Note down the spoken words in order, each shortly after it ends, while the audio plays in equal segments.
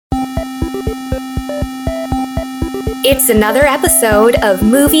It's another episode of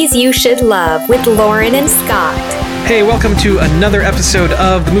Movies You Should Love with Lauren and Scott. Hey, welcome to another episode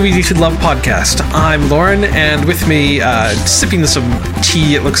of the Movies You Should Love podcast. I'm Lauren, and with me, sipping some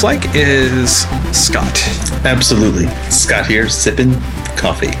tea, it looks like, is Scott. Absolutely. Scott here, sipping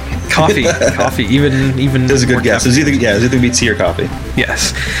coffee. Coffee, even. That's a good guess. It's either going to be tea or coffee.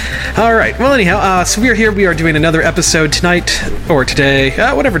 Yes. All right. Well, anyhow, so we are here. We are doing another episode tonight or today,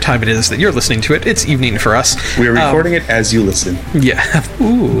 whatever time it is that you're listening to it. It's evening for us. We are recording it as you listen. Yeah.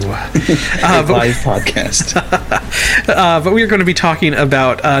 Ooh. Live podcast. But we are going to be talking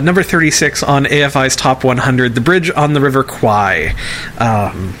about number 36 on AFI's Top 100, The Bridge on the River Kwai.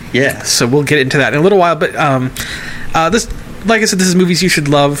 Yeah. So we'll get into that in a little while. But this... Like I said, this is Movies You Should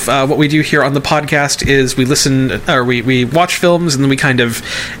Love. What we do here on the podcast is we listen, or we watch films, and then we kind of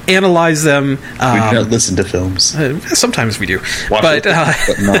analyze them. We do not listen to films. Sometimes we do. But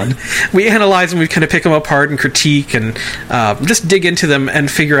not. We analyze them, we kind of pick them apart and critique, and just dig into them and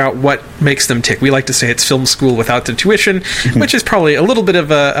figure out what makes them tick. We like to say it's film school without the tuition, which is probably a little bit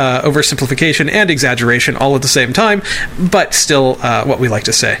of a oversimplification and exaggeration all at the same time, but still what we like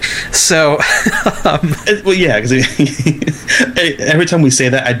to say. So... well, yeah, because... Every time we say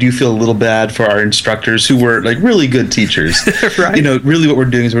that, I do feel a little bad for our instructors who were like really good teachers. Right. You know, really what we're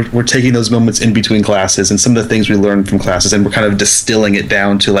doing is we're taking those moments in between classes and some of the things we learned from classes, and we're kind of distilling it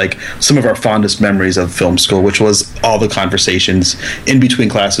down to like some of our fondest memories of film school, which was all the conversations in between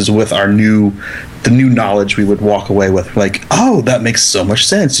classes with the new knowledge we would walk away with. Like, oh, that makes so much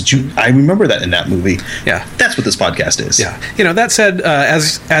sense. I remember that in that movie. Yeah. That's what this podcast is. Yeah. You know, that said,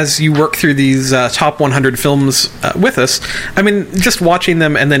 as you work through these top 100 films with us, I mean, just watching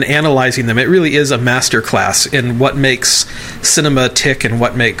them and then analyzing them, it really is a masterclass in what makes cinema tick and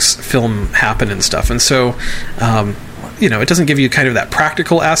what makes film happen and stuff. And so, you know, it doesn't give you kind of that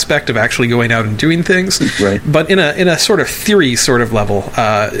practical aspect of actually going out and doing things. Right. But in a sort of theory sort of level,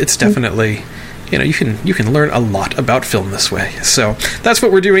 it's definitely... You know, you can learn a lot about film this way. So that's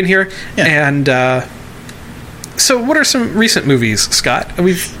what we're doing here. Yeah. And so what are some recent movies, Scott?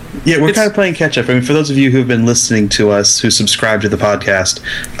 We're kind of playing catch up. I mean, for those of you who've been listening to us, who subscribe to the podcast,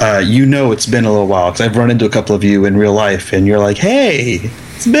 you know it's been a little while, because I've run into a couple of you in real life, and you're like, hey,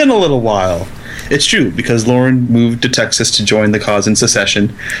 it's been a little while. It's true, because Lauren moved to Texas to join the cause in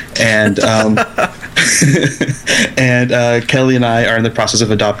secession, and and Kelly and I are in the process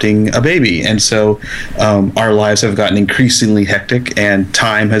of adopting a baby, and so our lives have gotten increasingly hectic, and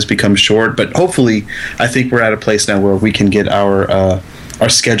time has become short. But hopefully, I think we're at a place now where we can get our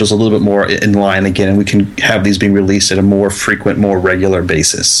schedules a little bit more in line again, and we can have these being released at a more frequent, more regular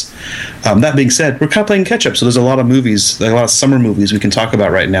basis. That being said, we're kind of playing catch up, so there's a lot of movies, like a lot of summer movies we can talk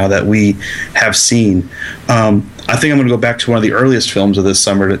about right now that we have seen. I think I'm going to go back to one of the earliest films of this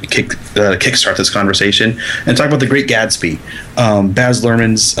summer to kickstart this conversation and talk about The Great Gatsby, Baz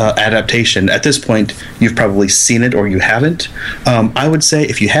Luhrmann's adaptation. At this point, you've probably seen it or you haven't. I would say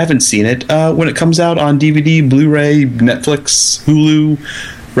if you haven't seen it, when it comes out on DVD, Blu-ray, Netflix, Hulu,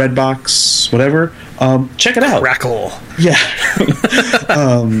 Redbox, whatever, check it out. Crackle. Yeah.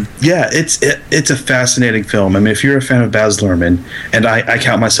 It's a fascinating film. I mean, if you're a fan of Baz Luhrmann, and I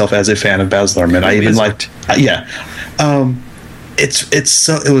count myself as a fan of Baz Luhrmann, I even liked...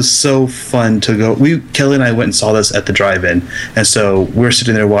 it was so fun to go. Kelly and I went and saw this at the drive-in, and so we're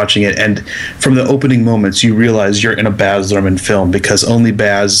sitting there watching it, and from the opening moments, you realize you're in a Baz Luhrmann film, because only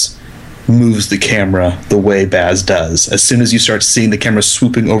Baz moves the camera the way Baz does. As soon as you start seeing the camera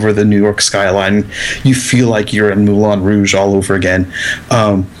swooping over the New York skyline, you feel like you're in Moulin Rouge all over again.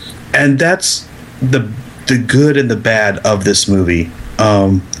 And that's the good and the bad of this movie.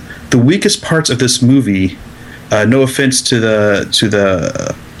 The weakest parts of this movie, no offense to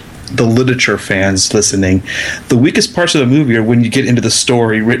the literature fans listening, the weakest parts of the movie are when you get into the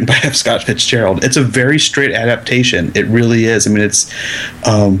story written by F. Scott Fitzgerald. It's a very straight adaptation. It really is. I mean, it's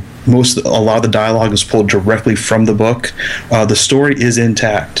a lot of the dialogue is pulled directly from the book. The story is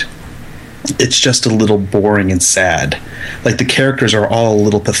intact. It's just a little boring and sad. Like, the characters are all a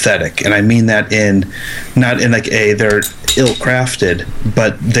little pathetic, and I mean that not in like they're ill-crafted,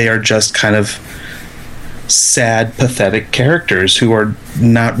 but they are just kind of sad, pathetic characters who are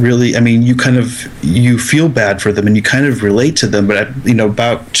not really... I mean, you feel bad for them and you kind of relate to them, but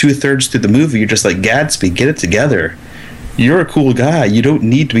about 2/3 through the movie, you're just like, Gatsby, get it together. You're a cool guy. You don't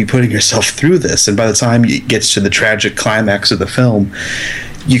need to be putting yourself through this. And by the time it gets to the tragic climax of the film,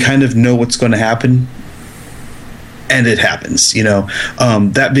 you kind of know what's going to happen. and it happens.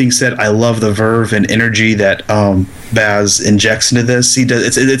 That being said, I love the verve and energy that Baz injects into this. He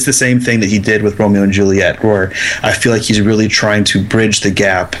does. It's the same thing that he did with Romeo and Juliet, where I feel like he's really trying to bridge the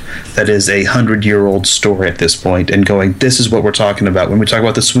gap that is a 100-year-old story at this point, and going, this is what we're talking about when we talk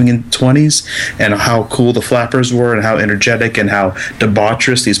about the swinging 20s and how cool the flappers were and how energetic and how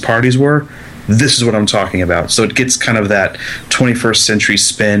debaucherous these parties were. This is what I'm talking about. So it gets kind of that 21st century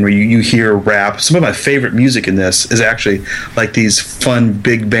spin where you hear rap. Some of my favorite music in this is actually like these fun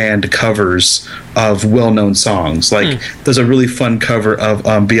big band covers of well-known songs. Like there's a really fun cover of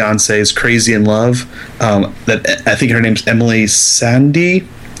Beyonce's Crazy in Love that I think her name's Emily Sandé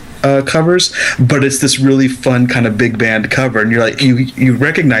covers, but it's this really fun kind of big band cover, and you're like, you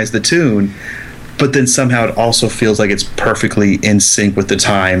recognize the tune, but then somehow it also feels like it's perfectly in sync with the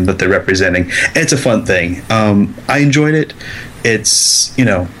time that they're representing. And it's a fun thing. I enjoyed it. It's,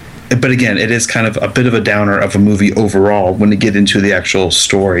 but again, it is kind of a bit of a downer of a movie overall when you get into the actual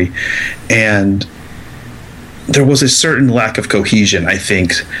story. And there was a certain lack of cohesion, I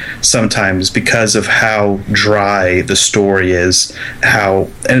think, sometimes because of how dry the story is.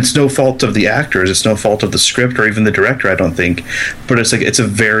 And it's no fault of the actors, it's no fault of the script or even the director, I don't think. But it's a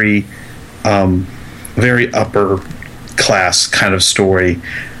very upper class kind of story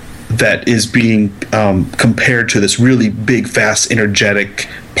that is being compared to this really big, fast, energetic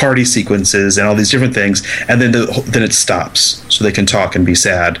party sequences and all these different things, and then it stops so they can talk and be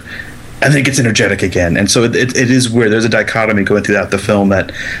sad, and then it gets energetic again. And so it is weird. There's a dichotomy going throughout the film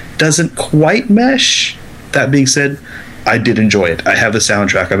that doesn't quite mesh. That being said, I did enjoy it. I have the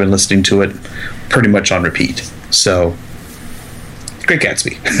soundtrack. I've been listening to it pretty much on repeat. So Great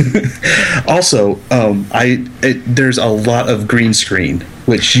Gatsby. Also, there's a lot of green screen,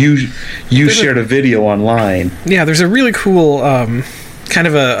 which you shared a video online. Yeah, there's a really cool kind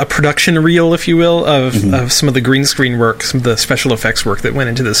of a production reel, if you will, of some of the green screen work, some of the special effects work that went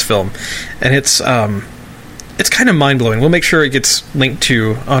into this film, and it's kind of mind-blowing. We'll make sure it gets linked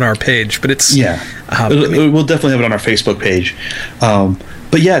to on our page, but it's we'll definitely have it on our Facebook page.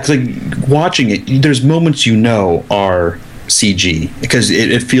 But yeah, it's like watching it, there's moments are CG because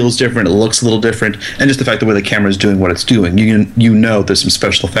it feels different, it looks a little different, and just the fact the way the camera is doing what it's doing, there's some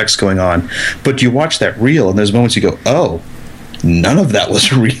special effects going on. But you watch that reel and there's moments you go, oh, none of that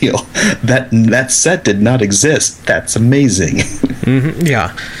was real. That set did not exist. That's amazing.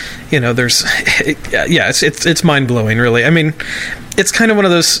 Yeah, it's mind blowing, really. I mean, it's kind of one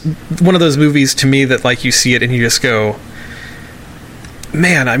of those movies to me that, like, you see it and you just go,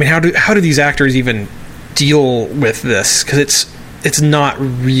 man, I mean, how do these actors even deal with this? Because it's not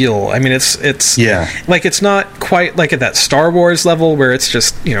real. I mean, it's like, it's not quite like at that Star Wars level where it's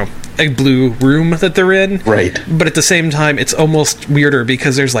just a blue room that they're in, right? But at the same time, it's almost weirder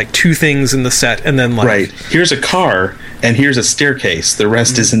because there's like two things in the set, and then here's a car and here's a staircase. The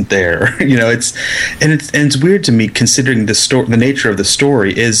rest isn't there. It's weird to me considering the nature of the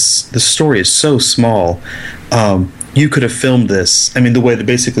story is so small. You could have filmed this. I mean, the way that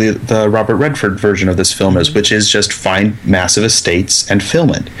basically the Robert Redford version of this film is, which is just find massive estates and film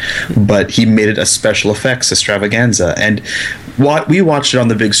it. But he made it a special effects extravaganza. And we watched it on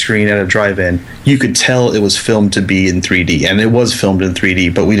the big screen at a drive-in. You could tell it was filmed to be in 3D. And it was filmed in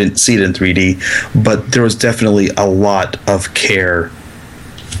 3D, but we didn't see it in 3D. But there was definitely a lot of care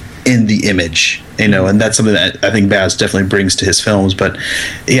in the image, and that's something that I think Baz definitely brings to his films. But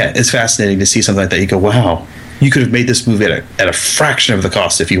yeah, it's fascinating to see something like that. You go, wow. You could have made this movie at a fraction of the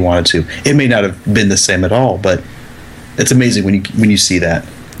cost if you wanted to. It may not have been the same at all, but it's amazing when you see that.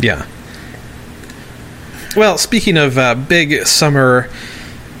 Yeah. Well, speaking of big summer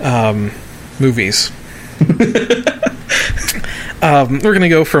movies, we're going to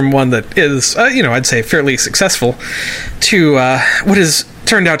go from one that is, I'd say fairly successful to what has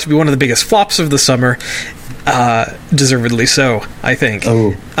turned out to be one of the biggest flops of the summer. Deservedly so, I think.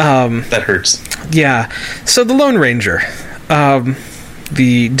 Oh, that hurts. Yeah. So The Lone Ranger,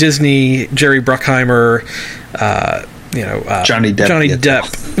 the Disney Jerry Bruckheimer, Johnny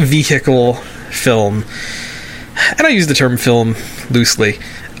Depp vehicle film, and I use the term film loosely.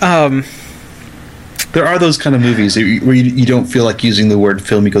 There are those kind of movies where you don't feel like using the word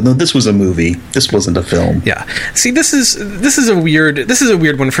film. You go, no, this was a movie. This wasn't a film. Yeah. See, this is a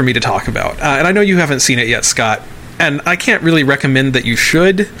weird one for me to talk about, and I know you haven't seen it yet, Scott. And I can't really recommend that you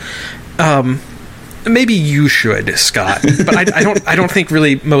should. Maybe you should, Scott, but I don't think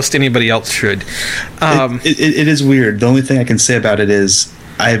really most anybody else should. It is weird. The only thing I can say about it is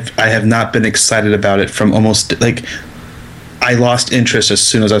I have not been excited about it from almost like I lost interest as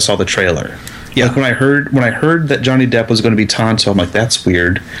soon as I saw the trailer. Yeah. Like when I heard that Johnny Depp was going to be Tonto, I'm like, that's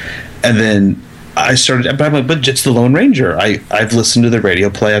weird. And then I started, but I'm like, but it's the Lone Ranger. I've listened to the radio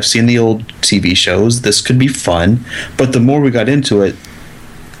play. I've seen the old TV shows. This could be fun. But the more we got into it,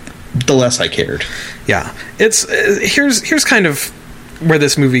 the less I cared. Yeah, it's here's kind of where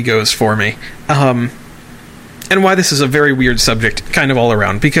this movie goes for me, and why this is a very weird subject, kind of all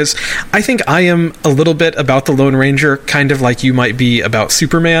around. Because I think I am a little bit about the Lone Ranger, kind of like you might be about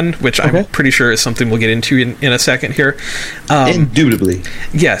Superman, which I'm pretty sure is something we'll get into in a second here. Indubitably,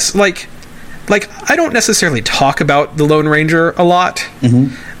 yes. Like I don't necessarily talk about the Lone Ranger a lot,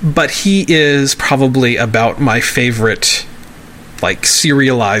 but he is probably about my favorite, like,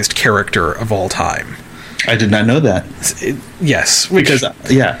 serialized character of all time. I did not know that. Yes. Because,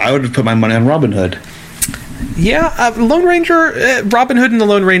 I would have put my money on Robin Hood. Yeah, Lone Ranger, Robin Hood and the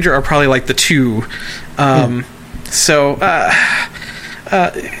Lone Ranger are probably like the two. So,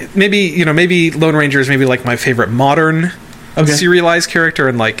 maybe Lone Ranger is maybe like my favorite modern serialized character,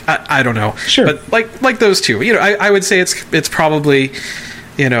 and like, I don't know. Sure. But like those two, I would say it's probably,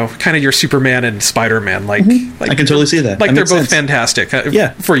 kind of your Superman and Spider-Man. Like I can totally see that. Like, that they're both sense. Fantastic.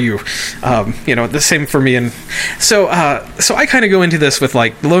 For you. The same for me. And so I kind of go into this with,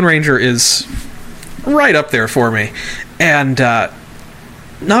 like, the Lone Ranger is right up there for me. And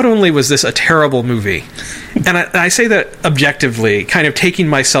not only was this a terrible movie, and I say that objectively, kind of taking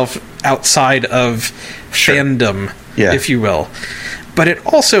myself outside of fandom, if you will, but it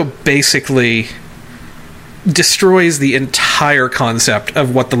also basically destroys the entire concept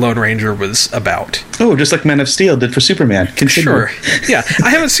of what the Lone Ranger was about. Oh, just like Man of Steel did for Superman. Continue. Sure. Yeah,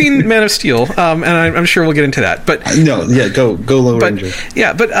 I haven't seen Man of Steel, and I'm sure we'll get into that. But go Lone Ranger.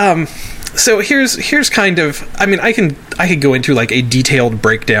 Yeah, but so here's kind of, I mean, I could go into like a detailed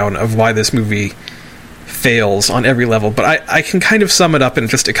breakdown of why this movie fails on every level, but I can kind of sum it up in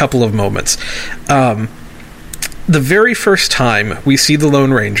just a couple of moments. The very first time we see the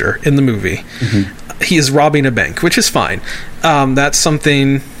Lone Ranger in the movie, he is robbing a bank, which is fine. That's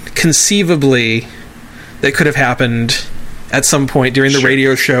something conceivably that could have happened at some point during the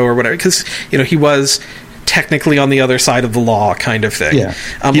radio show or whatever, because he was technically on the other side of the law, kind of thing. Yeah,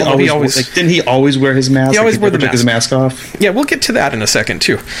 he always didn't he always wear his mask? He always wore the mask. Took his mask off. Yeah, we'll get to that in a second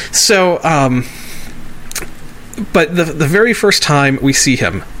too. So, but the very first time we see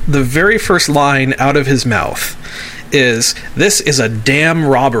him, the very first line out of his mouth is, "This is a damn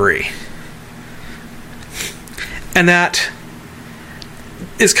robbery." And that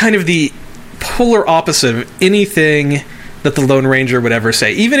is kind of the polar opposite of anything that the Lone Ranger would ever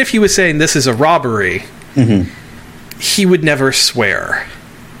say. Even if he was saying this is a robbery, he would never swear.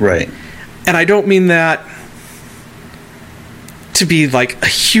 Right. And I don't mean that to be like a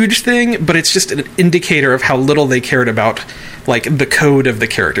huge thing, but it's just an indicator of how little they cared about, like, the code of the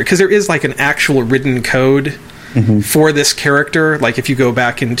character. Because there is like an actual written code for this character. Like, if you go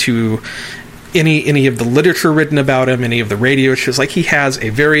back into any of the literature written about him, any of the radio shows, like, he has a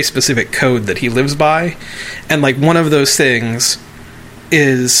very specific code that he lives by, and like one of those things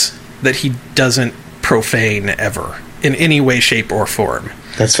is that he doesn't profane ever in any way, shape, or form.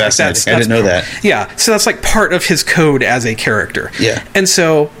 That's fascinating. I didn't know that. Yeah, so that's like part of his code as a character. Yeah. And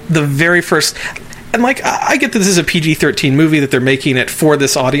so the very first, and like, I get that this is a PG-13 movie, that they're making it for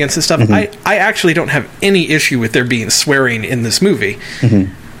this audience and stuff. I actually don't have any issue with there being swearing in this movie.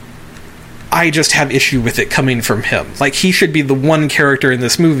 I just have issue with it coming from him. Like, he should be the one character in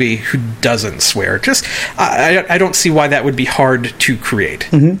this movie who doesn't swear. Just, I don't see why that would be hard to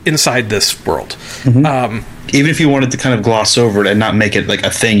create inside this world. Even if you wanted to kind of gloss over it and not make it like a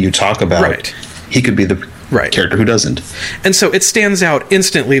thing you talk about, he could be the character who doesn't. And so it stands out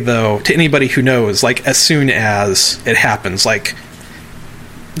instantly, though, to anybody who knows, like, as soon as it happens. Like,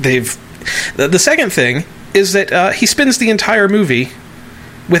 the second thing is that he spends the entire movie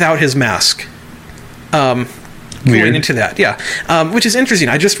without his mask. Going into that, which is interesting.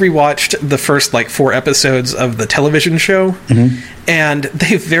 I just rewatched the first, like, 4 episodes of the television show, and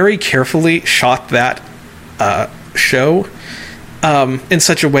they very carefully shot that show in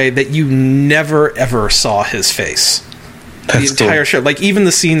such a way that you never ever saw his face. That's the entire show, like, even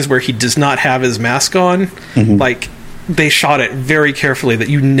the scenes where he does not have his mask on, like, they shot it very carefully that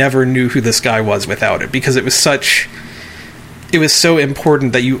you never knew who this guy was without it, because it was so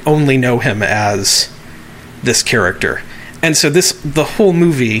important that you only know him as this character. And so the whole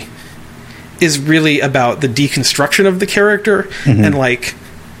movie is really about the deconstruction of the character and, like,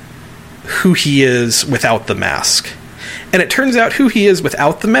 who he is without the mask. And it turns out who he is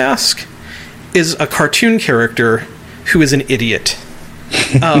without the mask is a cartoon character who is an idiot.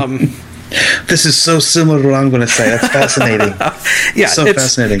 This is so similar to what I'm going to say. That's fascinating. Yeah, so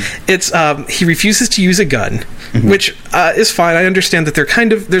fascinating. It's he refuses to use a gun, which is fine. I understand that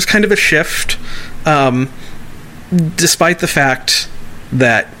there's kind of a shift, despite the fact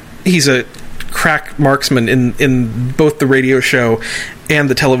that he's a crack marksman in both the radio show and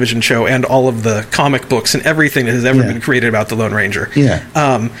the television show and all of the comic books and everything that has ever been created about the Lone Ranger.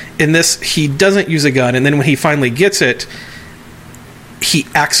 Yeah. In this, he doesn't use a gun, and then when he finally gets it, he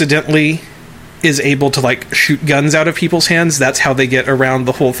accidentally is able to like shoot guns out of people's hands. That's how they get around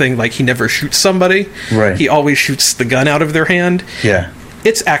the whole thing. Like, he never shoots somebody. Right. He always shoots the gun out of their hand. Yeah.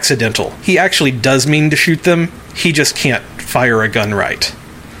 It's accidental. He actually does mean to shoot them. He just can't fire a gun right.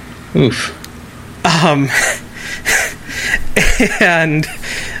 Oof. And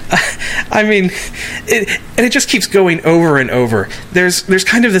I mean, it just keeps going over and over. There's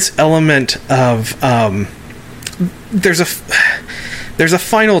kind of this element of there's a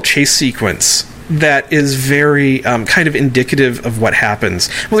final chase sequence that is very kind of indicative of what happens.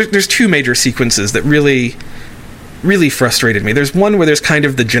 Well, there's two major sequences that really frustrated me. There's one where there's kind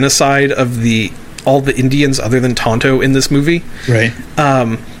of the genocide of all the Indians other than Tonto in this movie. Right.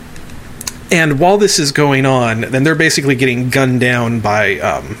 And while this is going on, then they're basically getting gunned down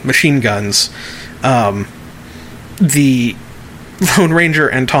by machine guns. The Lone Ranger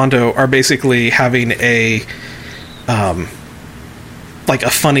and Tonto are basically having a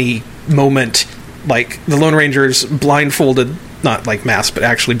funny moment. Like, the Lone Ranger's blindfolded, not like masked, but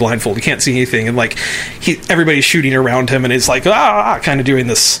actually blindfolded. He can't see anything, and like everybody's shooting around him, and it's like kind of doing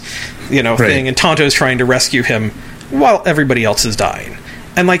this, thing. And Tonto's trying to rescue him while everybody else is dying.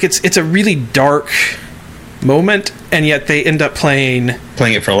 And like it's a really dark moment, and yet they end up playing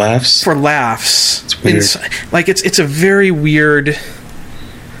it for laughs. It's weird. It's a very weird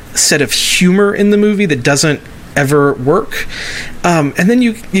set of humor in the movie that doesn't ever work. And then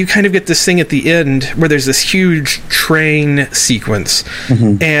you kind of get this thing at the end where there's this huge train sequence,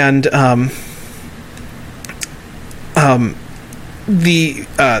 and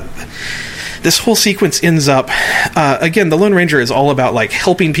this whole sequence ends up again, the Lone Ranger is all about like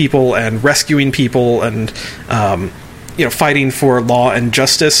helping people and rescuing people and fighting for law and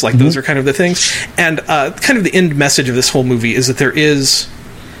justice. Like, those are kind of the things. And kind of the end message of this whole movie is that there is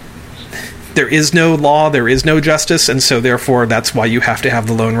no law, there is no justice, and so therefore that's why you have to have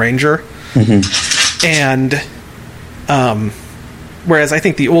the Lone Ranger. And whereas I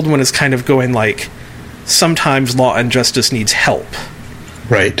think the old one is kind of going like, sometimes law and justice needs help.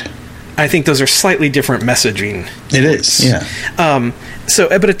 Right. I think those are slightly different messaging. It is, yeah.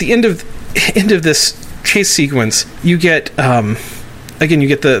 But at the end of this chase sequence, you get again, you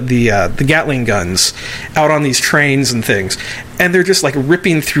get the Gatling guns out on these trains and things, and they're just like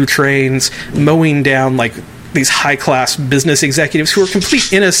ripping through trains, mowing down like these high class business executives who are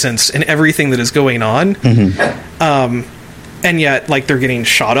complete innocents in everything that is going on. And yet, like, they're getting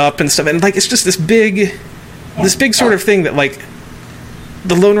shot up and stuff, and like it's just this big sort of thing that like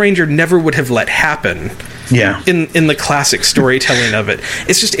the Lone Ranger never would have let happen. Yeah. In the classic storytelling of it.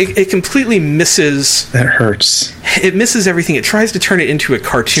 It's just it completely misses. That hurts. It misses everything. It tries to turn it into a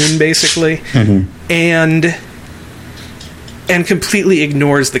cartoon, basically. And completely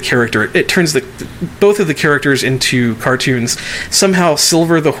ignores the character. It turns both of the characters into cartoons. Somehow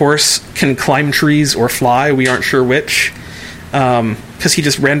Silver the horse can climb trees or fly. We aren't sure which. Because he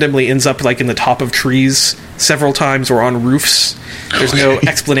just randomly ends up like in the top of trees several times or on roofs. There's no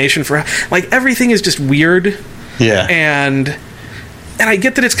explanation for like everything is just weird. Yeah. And I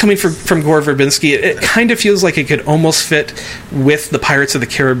get that it's coming from Gore Verbinski. It kind of feels like it could almost fit with the Pirates of the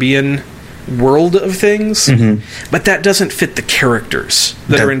Caribbean world of things, but that doesn't fit the characters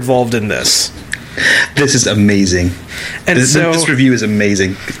that are involved in this. This is amazing. And this review is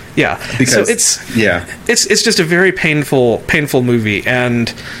amazing. Yeah. Because it's just a very painful movie,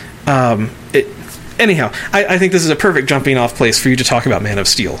 and anyhow, I think this is a perfect jumping off place for you to talk about Man of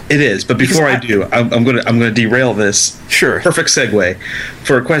Steel. It is, but before I do, I'm gonna derail this. Sure. Perfect segue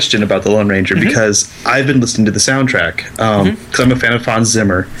for a question about the Lone Ranger, because I've been listening to the soundtrack because I'm a fan of Hans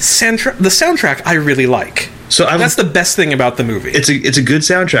Zimmer. The soundtrack I really like. So that's the best thing about the movie. It's a good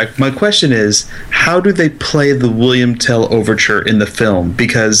soundtrack. My question is, how do they play the William Tell Overture in the film?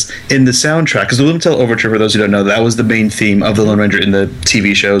 Because in the soundtrack, because the William Tell Overture, for those who don't know, that was the main theme of the Lone Ranger in the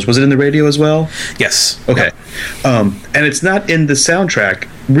TV shows. Was it in the radio as well? Yes. Okay. Yep. And it's not in the soundtrack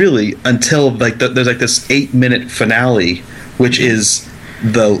really until like there's like this 8-minute finale, which is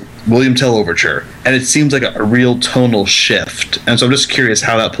the William Tell Overture, and it seems like a real tonal shift. And so I'm just curious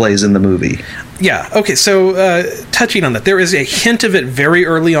how that plays in the movie. Yeah. Okay. So, touching on that, there is a hint of it very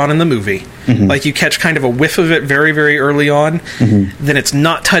early on in the movie. Like you catch kind of a whiff of it very, very early on. Then it's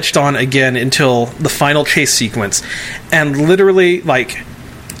not touched on again until the final chase sequence, and literally, like,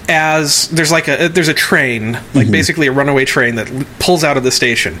 as there's a train, like basically a runaway train that pulls out of the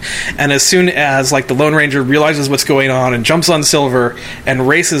station, and as soon as like the Lone Ranger realizes what's going on and jumps on Silver and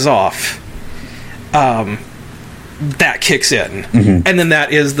races off, that kicks in, and then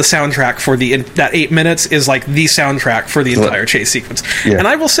that is the soundtrack for that 8 minutes is like the soundtrack for the entire chase sequence. And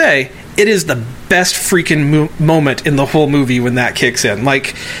I will say it is the best freaking moment in the whole movie when that kicks in,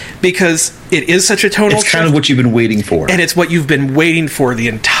 like, because it is such a tonal it's kind of what you've been waiting for, and it's what you've been waiting for the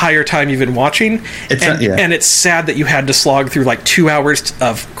entire time you've been watching. And it's sad that you had to slog through like 2 hours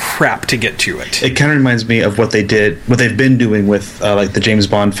of crap to get to it. It kind of reminds me of what they've been doing with like the James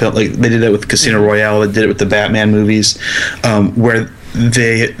Bond film. Like they did it with Casino Royale, they did it with the Batman movies, where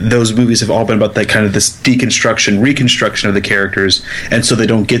those movies have all been about that kind of this deconstruction, reconstruction of the characters, and so they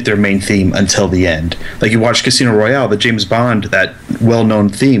don't get their main theme until the end. Like you watch Casino Royale, the James Bond, that well-known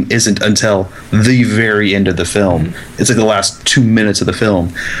theme isn't until the very end of the film. It's like the last 2 minutes of the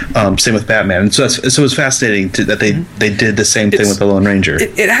film. Same with Batman, and so it's fascinating that they did the same thing with the Lone Ranger.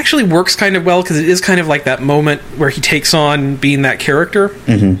 It actually works kind of well because it is kind of like that moment where he takes on being that character.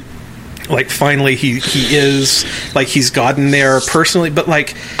 Like finally he is like he's gotten there personally, but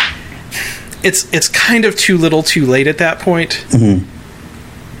like it's kind of too little too late at that point.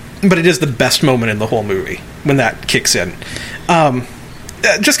 But it is the best moment in the whole movie when that kicks in.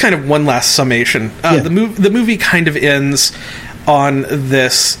 Just kind of one last summation. The movie kind of ends on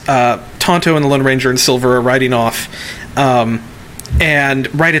this Tonto and the Lone Ranger and Silver are riding off,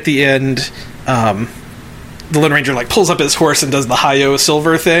 and right at the end the Lone Ranger like pulls up his horse and does the hi-yo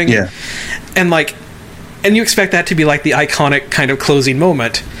Silver thing. And you expect that to be like the iconic kind of closing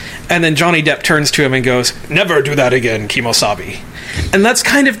moment, and then Johnny Depp turns to him and goes, "Never do that again, Kimosabi." And that's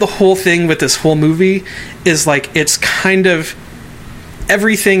kind of the whole thing with this whole movie, is like it's kind of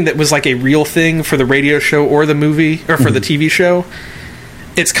everything that was like a real thing for the radio show or the movie or for the TV show.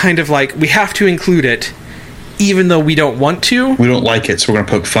 It's kind of like we have to include it even though we don't want to. We don't like it, so we're going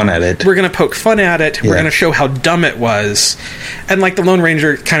to poke fun at it. We're going to poke fun at it. We're going to show how dumb it was. And, like, the Lone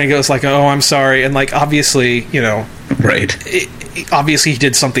Ranger kind of goes like, "Oh, I'm sorry." And, like, obviously, you know... Right. Obviously, he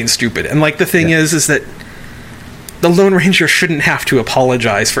did something stupid. And, like, the thing is that the Lone Ranger shouldn't have to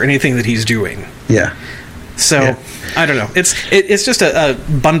apologize for anything that he's doing. Yeah. So, I don't know. It's just a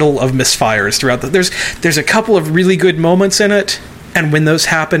bundle of misfires throughout there's a couple of really good moments in it, and when those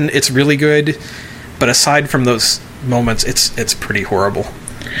happen, it's really good. But aside from those moments, it's pretty horrible.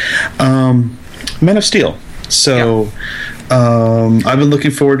 Man of Steel. So, I've been looking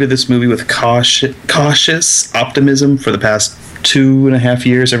forward to this movie with cautious optimism for the past 2.5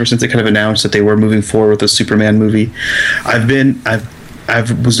 years, ever since they kind of announced that they were moving forward with a Superman movie. I've been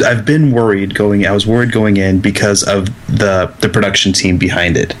worried going. I was worried going in because of the production team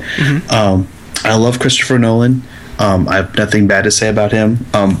behind it. I love Christopher Nolan. I have nothing bad to say about him.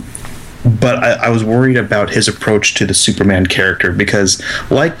 But I was worried about his approach to the Superman character because,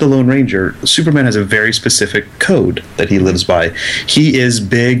 like the Lone Ranger, Superman has a very specific code that he lives by. He is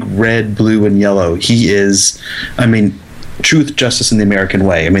big, red, blue, and yellow. He is, I mean, truth, justice, and the American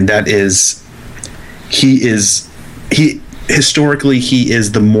way. I mean, historically, he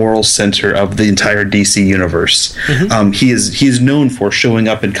is the moral center of the entire DC universe. He is known for showing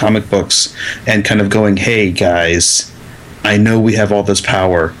up in comic books and kind of going, "Hey, guys, I know we have all this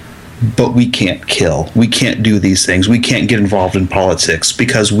power, but we can't kill. We can't do these things. We can't get involved in politics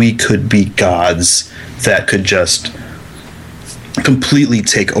because we could be gods that could just completely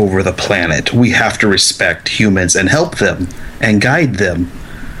take over the planet. We have to respect humans and help them and guide them."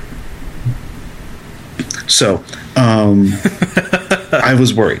 So, I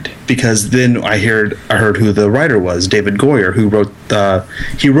was worried because then I heard who the writer was, David Goyer, who wrote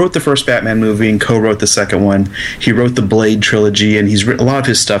the first Batman movie and co-wrote the second one. He wrote the Blade trilogy, and a lot of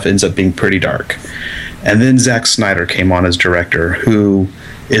his stuff ends up being pretty dark. And then Zack Snyder came on as director, who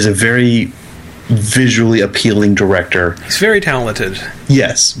is a very visually appealing director. He's very talented.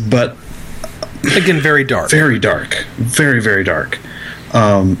 Yes, but again, very dark. Very dark. Very, very dark.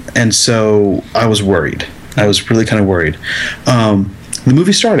 And so I was worried. I was really kind of worried. The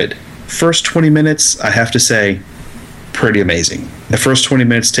movie started. First 20 minutes, I have to say, pretty amazing. The first 20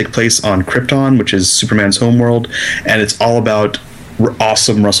 minutes take place on Krypton, which is Superman's homeworld, and it's all about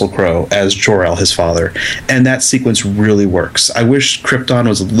awesome Russell Crowe as Jor-El, his father. And that sequence really works. I wish Krypton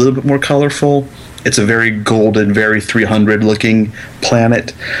was a little bit more colorful. It's a very golden, very 300 looking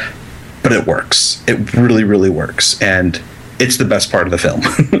planet, but it works. It really, really works. And it's the best part of the film.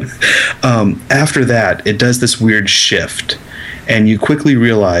 After that, it does this weird shift, and you quickly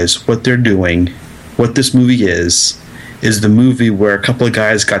realize what they're doing, what this movie is the movie where a couple of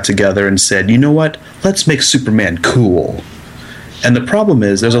guys got together and said, you know what, let's make Superman cool. And the problem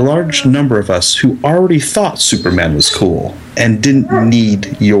is there's a large number of us who already thought Superman was cool and didn't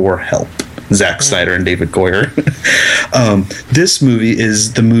need your help, Zack Snyder and David Goyer. This movie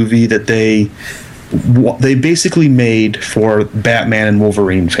is the movie that they basically made for Batman and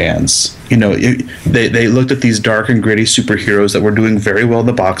Wolverine fans. You know, they looked at these dark and gritty superheroes that were doing very well in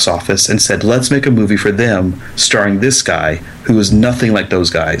the box office and said, let's make a movie for them starring this guy who is nothing like those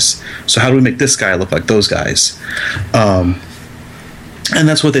guys. So how do we make this guy look like those guys? And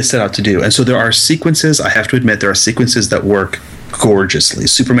that's what they set out to do. And so there are sequences, I have to admit, there are sequences that work gorgeously.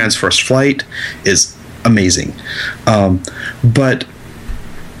 Superman's first flight is amazing. But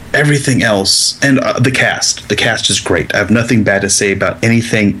everything else, and the cast is great. I have nothing bad to say about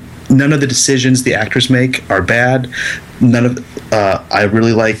anything. None of the decisions the actors make are bad. I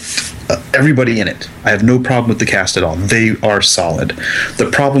really like everybody in it. I have no problem with the cast at all. They are solid. The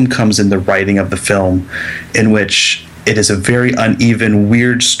problem comes in the writing of the film, in which it is a very uneven,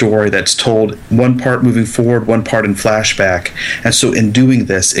 weird story that's told one part moving forward, one part in flashback. And so in doing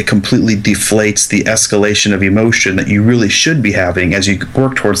this, it completely deflates the escalation of emotion that you really should be having as you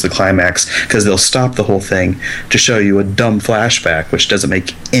work towards the climax, because they'll stop the whole thing to show you a dumb flashback, which doesn't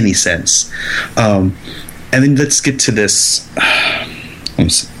make any sense. And then let's get to this.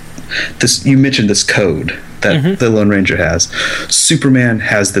 You mentioned this code that the Lone Ranger has. Superman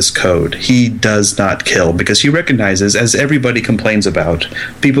has this code. He does not kill because he recognizes, as everybody complains about,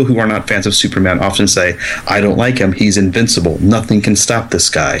 people who are not fans of Superman often say, I don't like him, he's invincible, nothing can stop this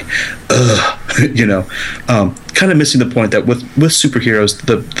guy. You know, kind of missing the point that with superheroes,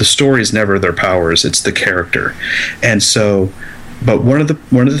 the story is never their powers, it's the character. And so, but one of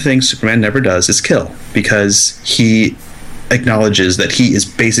the things Superman never does is kill, because he acknowledges that he is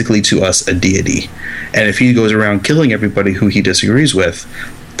basically to us a deity, and if he goes around killing everybody who he disagrees with,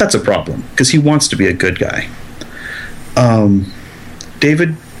 that's a problem, because he wants to be a good guy.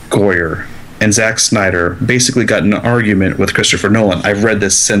 David Goyer and Zack Snyder basically got in an argument with Christopher Nolan. I've read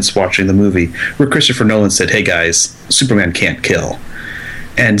this since watching the movie, where Christopher Nolan said, hey guys, Superman can't kill,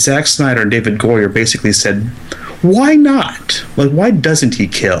 and Zack Snyder and David Goyer basically said, why not? Like, why doesn't he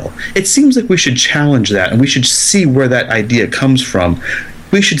kill? It seems like we should challenge that, and we should see where that idea comes from.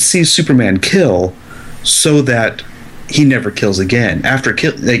 We should see Superman kill so that he never kills again.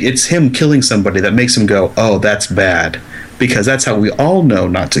 It's him killing somebody that makes him go, oh, that's bad. Because that's how we all know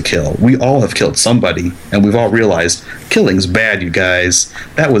not to kill. We all have killed somebody, and we've all realized killing's bad, you guys.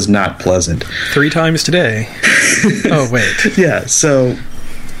 That was not pleasant. 3 times today. Oh, wait. Yeah, so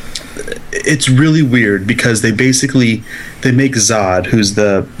it's really weird because they make Zod, who's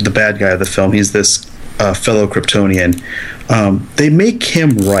the bad guy of the film, he's this fellow Kryptonian. They make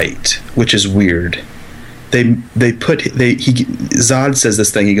him right, which is weird. Zod says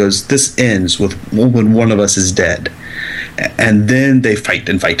this thing, he goes, this ends with when one of us is dead. And then they fight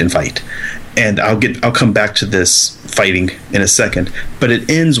and fight and fight. And I'll come back to this fighting in a second, but it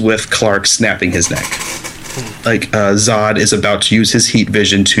ends with Clark snapping his neck. Like, Zod is about to use his heat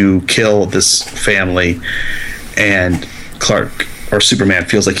vision to kill this family, and Clark, or Superman,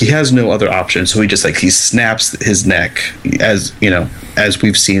 feels like he has no other option, so he snaps his neck, as you know, as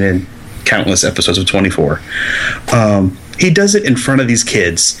we've seen in countless episodes of 24. He does it in front of these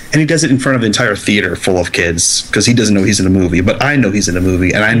kids, and he does it in front of an entire theater full of kids, because he doesn't know he's in a movie, but I know he's in a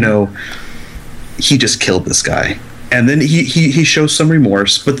movie, and I know he just killed this guy. And then he shows some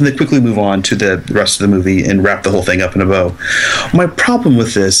remorse, but then they quickly move on to the rest of the movie and wrap the whole thing up in a bow. My problem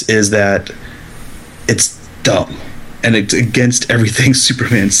with this is that it's dumb, and it's against everything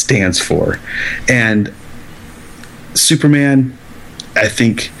Superman stands for. And Superman, I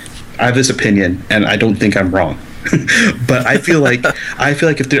have this opinion, and I don't think I'm wrong. But I feel like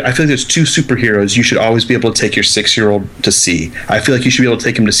if there's 2 superheroes you should always be able to take your 6-year-old to see. I feel like you should be able to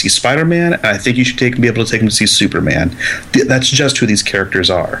take him to see Spider-Man, and I think you should be able to take him to see Superman. That's just who these characters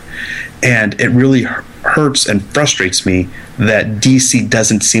are. And it really hurts and frustrates me that DC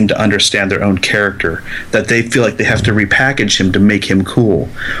doesn't seem to understand their own character, that they feel like they have to repackage him to make him cool.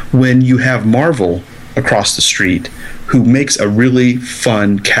 When you have Marvel across the street, who makes a really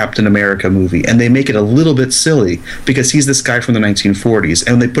fun Captain America movie, and they make it a little bit silly because he's this guy from the 1940s,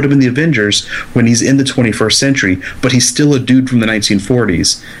 and they put him in the Avengers when he's in the 21st century, but he's still a dude from the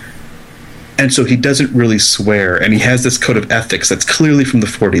 1940s. And so he doesn't really swear, and he has this code of ethics that's clearly from the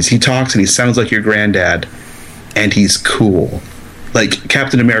 40s. He talks and he sounds like your granddad, and he's cool. Like,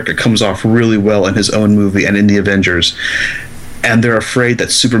 Captain America comes off really well in his own movie and in the Avengers. and they're afraid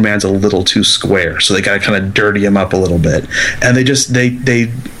that Superman's a little too square, so they got to kind of dirty him up a little bit. And there's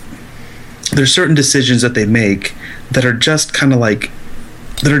certain decisions that they make that are just kind of like,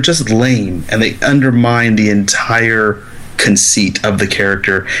 that are just lame, and they undermine the entire conceit of the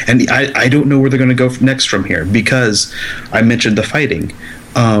character. And I don't know where they're going to go next from here, because I mentioned the fighting.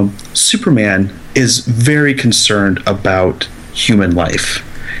 Superman is very concerned about human life.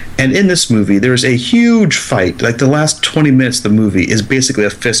 And in this movie, there's a huge fight. Like, the last 20 minutes of the movie is basically a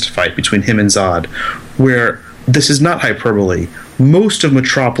fist fight between him and Zod, where, this is not hyperbole, most of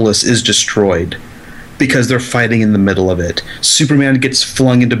Metropolis is destroyed because they're fighting in the middle of it. Superman gets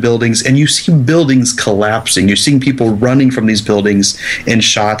flung into buildings, and you see buildings collapsing. You're seeing people running from these buildings in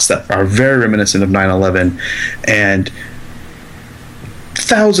shots that are very reminiscent of 9/11. And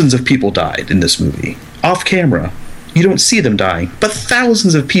thousands of people died in this movie. Off camera. You don't see them dying, but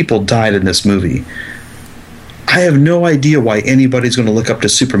thousands of people died in this movie. I have no idea why anybody's going to look up to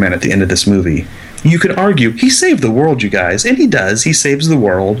Superman at the end of this movie. You could argue, he saved the world, you guys, and he does. He saves the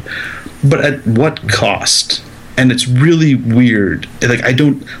world, but at what cost? And it's really weird.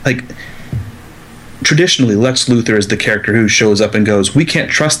 Traditionally, Lex Luthor is the character who shows up and goes, we can't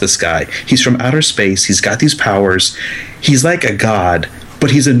trust this guy. He's from outer space. He's got these powers. He's like a god,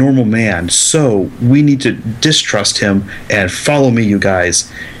 but he's a normal man, so we need to distrust him and follow me, you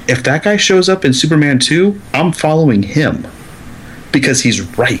guys. If that guy shows up in Superman 2, I'm following him, because he's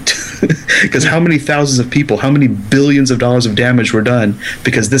right. Because how many thousands of people, how many billions of dollars of damage were done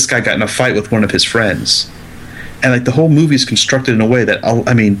because this guy got in a fight with one of his friends? And like, the whole movie is constructed in a way that,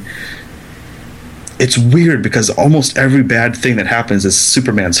 I mean, it's weird, because almost every bad thing that happens is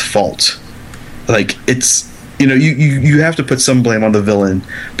Superman's fault. Like, it's, you know, you have to put some blame on the villain,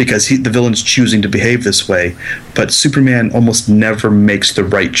 because the villain's choosing to behave this way, but Superman almost never makes the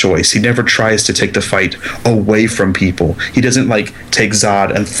right choice. He never tries to take the fight away from people. He doesn't, like, take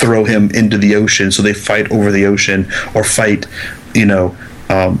Zod and throw him into the ocean so they fight over the ocean, or fight, in a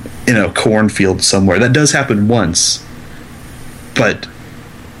cornfield somewhere. That does happen once, but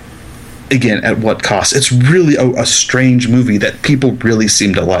again, at what cost? It's really a strange movie that people really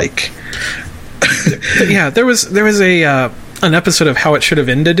seem to like. Yeah, there was an episode of How It Should Have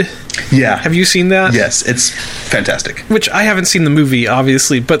Ended. Yeah. Have you seen that? Yes, it's fantastic. Which, I haven't seen the movie,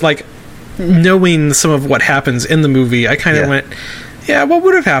 obviously, but like, knowing some of what happens in the movie, I kind of went, yeah, what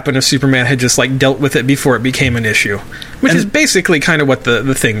would have happened if Superman had just like dealt with it before it became an issue? Which is basically kind of what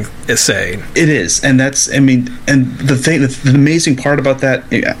the thing is saying. It is, and that's, I mean, and the amazing part about that,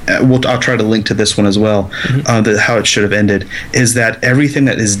 I'll try to link to this one as well, the How It Should Have Ended, is that everything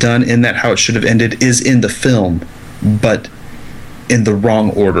that is done in that How It Should Have Ended is in the film, but in the wrong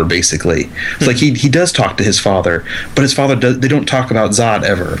order, basically. It's like, he does talk to his father, but his father they don't talk about Zod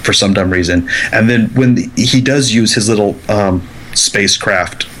ever, for some dumb reason. And then when he does use his little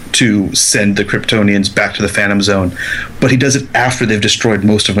spacecraft to send the Kryptonians back to the Phantom Zone, but he does it after they've destroyed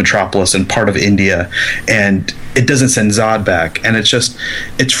most of Metropolis and part of India, and it doesn't send Zod back. And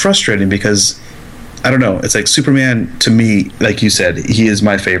it's frustrating, because I don't know, it's like, Superman, to me, like you said, he is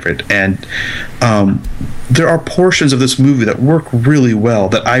my favorite, and there are portions of this movie that work really well,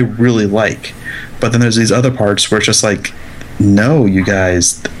 that I really like, but then there's these other parts where it's just like, no, you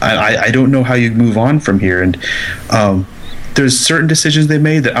guys, I don't know how you move on from here. And there's certain decisions they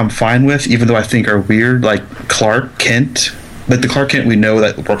made that I'm fine with, even though I think are weird, like Clark Kent. Like, the Clark Kent we know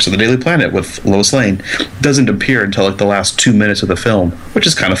that works on the Daily Planet with Lois Lane doesn't appear until like the last 2 minutes of the film, which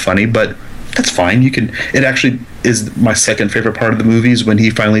is kind of funny, but that's fine. It actually is my second favorite part of the movies, when he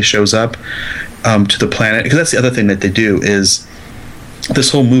finally shows up to the planet, because that's the other thing that they do, is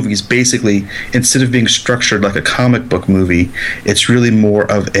this whole movie is basically, instead of being structured like a comic book movie, it's really more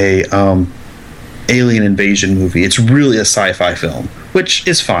of a alien invasion movie. It's really a sci-fi film, which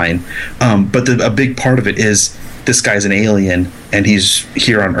is fine, but a big part of it is, this guy's an alien and he's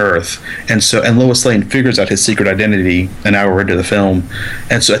here on Earth, and Lois Lane figures out his secret identity an hour into the film,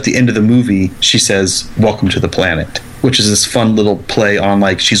 and so at the end of the movie she says, "Welcome to the planet," which is this fun little play on,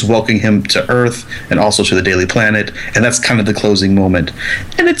 like, she's welcoming him to Earth and also to the Daily Planet, and that's kind of the closing moment.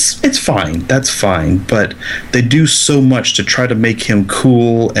 And it's fine, that's fine, but they do so much to try to make him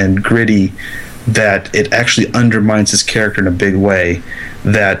cool and gritty that it actually undermines his character in a big way,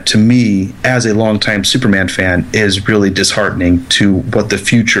 that, to me, as a longtime Superman fan, is really disheartening to what the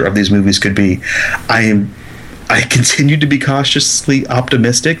future of these movies could be. I continue to be cautiously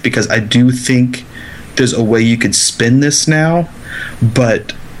optimistic, because I do think there's a way you could spin this now,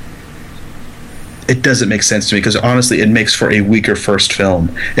 but it doesn't make sense to me, because honestly it makes for a weaker first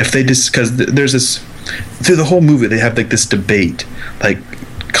film. If they just, because there's this, through the whole movie they have like this debate, like,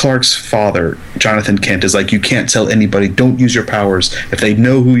 Clark's father, Jonathan Kent, is like, you can't tell anybody, don't use your powers. If they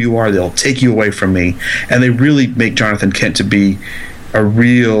know who you are, they'll take you away from me. And they really make Jonathan Kent to be a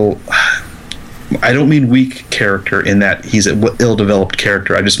real, I don't mean weak character in that he's an ill-developed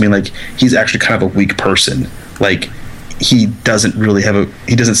character. I just mean like he's actually kind of a weak person. Like he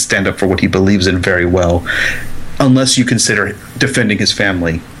doesn't stand up for what he believes in very well, unless you consider defending his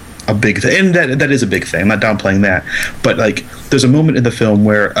family a big thing. And that is a big thing. I'm not downplaying that. But like there's a moment in the film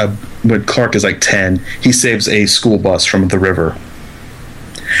where when Clark is like 10, he saves a school bus from the river.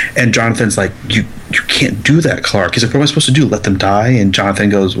 And Jonathan's like, you can't do that, Clark. He's like, what am I supposed to do? Let them die? And Jonathan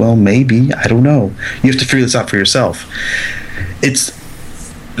goes, well, maybe. I don't know. You have to figure this out for yourself.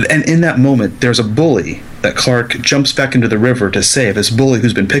 And in that moment, there's a bully that Clark jumps back into the river to save. This bully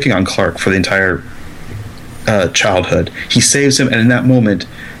who's been picking on Clark for the entire childhood. He saves him, and in that moment,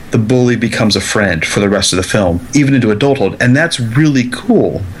 the bully becomes a friend for the rest of the film, even into adulthood. And that's really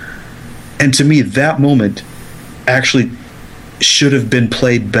cool. And to me, that moment actually should have been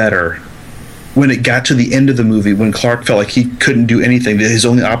played better when it got to the end of the movie, when Clark felt like he couldn't do anything, that his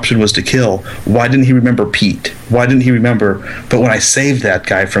only option was to kill. Why didn't he remember Pete? Why didn't he remember, but when I saved that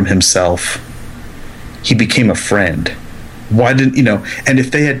guy from himself, he became a friend? Why didn't, and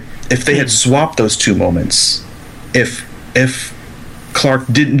if they had swapped those two moments, if Clark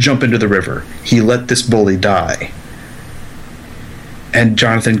didn't jump into the river, he let this bully die, and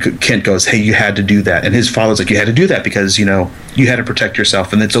Jonathan Kent goes, hey, you had to do that. And his father's like, you had to do that because, you had to protect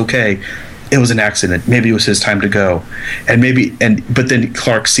yourself, and it's okay. It was an accident. Maybe it was his time to go. But then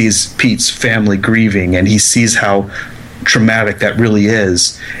Clark sees Pete's family grieving, and he sees how traumatic that really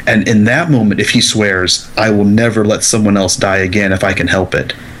is. And in that moment, if he swears, I will never let someone else die again if I can help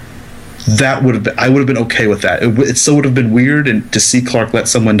it, I would have been okay with that. It still would have been weird to see Clark let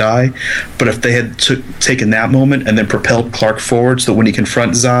someone die, but if they had taken that moment and then propelled Clark forward so that when he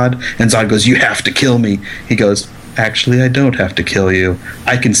confronts Zod and Zod goes, you have to kill me, he goes, actually, I don't have to kill you.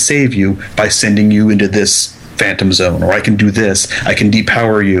 I can save you by sending you into this phantom zone, or I can do this, I can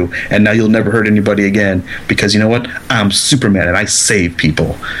depower you, and now you'll never hurt anybody again, because you know what? I'm Superman and I save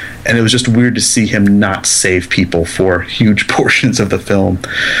people. And it was just weird to see him not save people for huge portions of the film.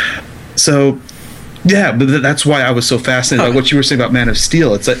 So, yeah, but that's why I was so fascinated by what you were saying about Man of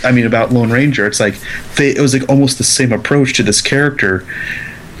Steel. It's like, about Lone Ranger. It's like it was like almost the same approach to this character,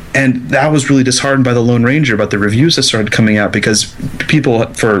 and that was really disheartened by the Lone Ranger, about the reviews that started coming out, because people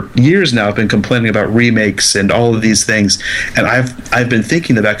for years now have been complaining about remakes and all of these things. And I've been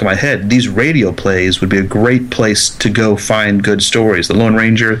thinking in the back of my head, these radio plays would be a great place to go find good stories. The Lone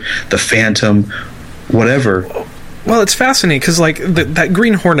Ranger, the Phantom, whatever. Well, it's fascinating because that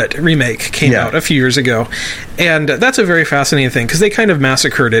Green Hornet remake came out a few years ago, and that's a very fascinating thing because they kind of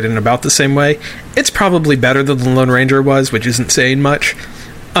massacred it in about the same way. It's probably better than the Lone Ranger was, which isn't saying much.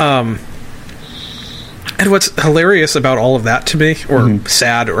 And what's hilarious about all of that to me, or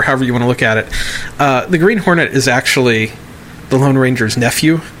sad, or however you want to look at it, the Green Hornet is actually the Lone Ranger's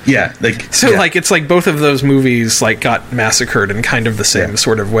nephew. Yeah. It's like both of those movies got massacred in kind of the same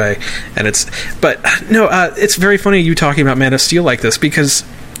sort of way. And it's very funny you talking about Man of Steel like this, because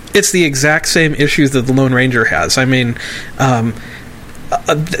it's the exact same issues that the Lone Ranger has. They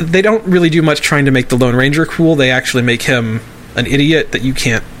don't really do much trying to make the Lone Ranger cool. They actually make him an idiot that you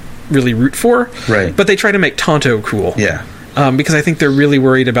can't really root for. Right. But they try to make Tonto cool. Yeah. Because I think they're really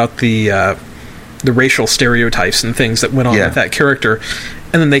worried about the racial stereotypes and things that went on with that character,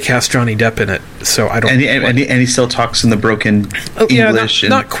 and then they cast Johnny Depp in it. So I don't. And he still talks in the broken English.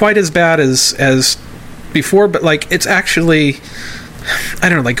 Not quite as bad as before, but it's actually, I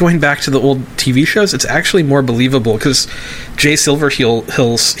don't know. Going back to the old TV shows, it's actually more believable because Jay Silverheels,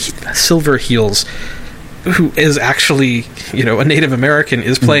 who is actually a Native American,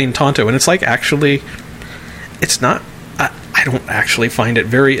 is playing Tonto, and it's actually, it's not. I don't actually find it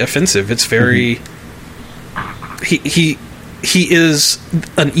very offensive. It's very he is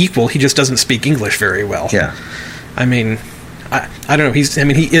an equal. He just doesn't speak English very well. Yeah. I don't know. He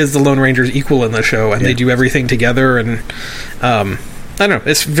is the Lone Ranger's equal in the show, and they do everything together. And I don't know.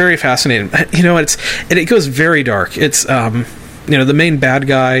 It's very fascinating. It goes very dark. It's the main bad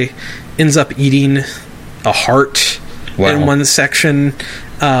guy ends up eating a heart in one section.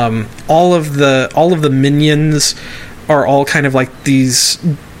 All of the minions are all kind of like these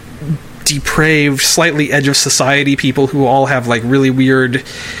depraved, slightly edge of society people who all have really weird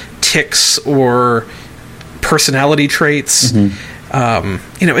tics or personality traits.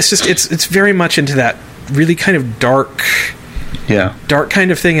 It's very much into that really kind of dark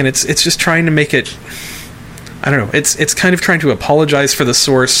kind of thing, and it's just trying to make it I don't know. It's kind of trying to apologize for the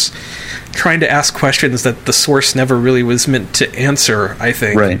source, trying to ask questions that the source never really was meant to answer, I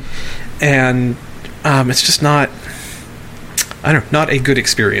think. Right. And it's just not, I don't know, not a good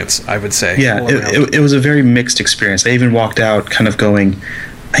experience, I would say. Yeah, it was a very mixed experience. I even walked out kind of going,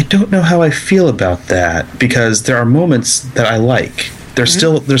 I don't know how I feel about that, because there are moments that I like. There's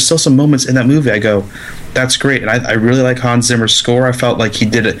still some moments in that movie I go, that's great. And I really like Hans Zimmer's score. I felt like he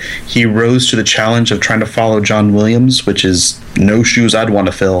did it. He rose to the challenge of trying to follow John Williams, which is no shoes I'd want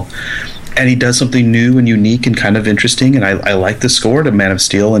to fill. And he does something new and unique and kind of interesting. And I like the score to Man of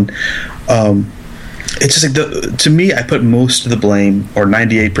Steel. And it's just like, to me, I put most of the blame, or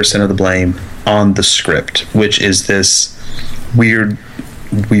 98% of the blame, on the script, which is this weird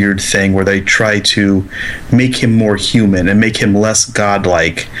thing where they try to make him more human and make him less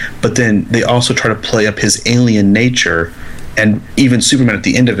godlike, but then they also try to play up his alien nature. And even Superman at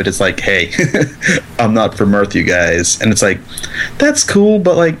the end of it is like, hey, I'm not from Earth, you guys. And it's like, that's cool,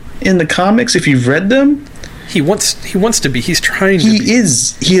 but like in the comics, if you've read them, he wants to be. He's trying to be. He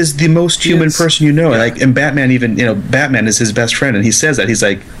is the most human person you know. Yeah. Like, and Batman, even, Batman is his best friend, and he says that. He's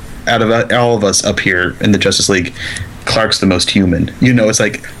like, out of all of us up here in the Justice League, Clark's the most human. It's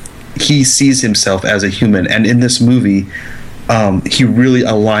like he sees himself as a human, and in this movie, he really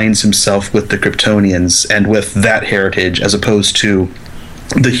aligns himself with the Kryptonians and with that heritage, as opposed to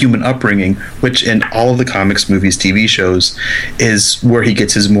the human upbringing, which in all of the comics, movies, TV shows, is where he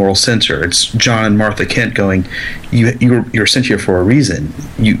gets his moral center. It's John and Martha Kent going, you're sent here for a reason.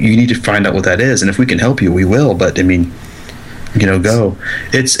 You need to find out what that is, and if we can help you, we will. But I mean, go.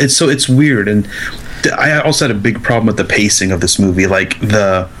 It's weird. And I also had a big problem with the pacing of this movie, like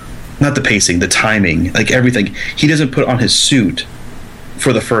not the pacing, the timing, like everything. He doesn't put on his suit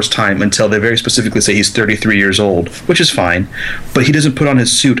for the first time until they very specifically say he's 33 years old, which is fine, but he doesn't put on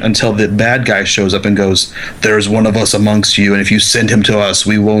his suit until the bad guy shows up and goes, there's one of us amongst you, and if you send him to us,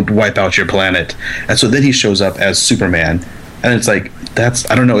 we won't wipe out your planet. And so then he shows up as Superman, and it's like,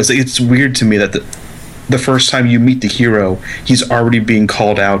 I don't know, it's weird to me that the first time you meet the hero, he's already being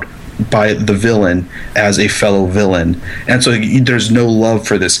called out by the villain as a fellow villain. And so there's no love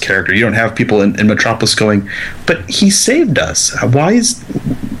for this character. You don't have people in Metropolis going, but he saved us. Why is...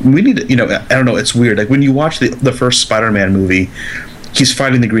 We need to... I don't know, it's weird. Like, when you watch the first Spider-Man movie, he's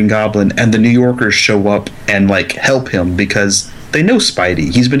fighting the Green Goblin, and the New Yorkers show up and, like, help him because they know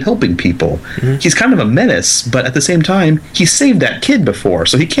Spidey. He's been helping people. Mm-hmm. He's kind of a menace, but at the same time, he saved that kid before,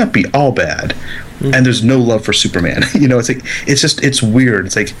 so he can't be all bad. Mm-hmm. And there's no love for Superman. It's like, it's weird.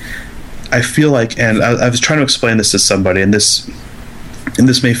 It's like, I feel like, and I was trying to explain this to somebody, and this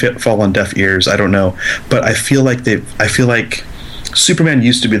may fall on deaf ears, I don't know, but I feel like Superman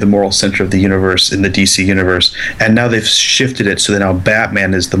used to be the moral center of the universe in the DC universe, and now they've shifted it so that now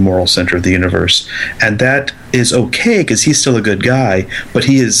Batman is the moral center of the universe. And that is okay, because he's still a good guy, but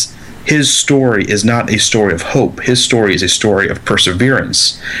his story is not a story of hope. His story is a story of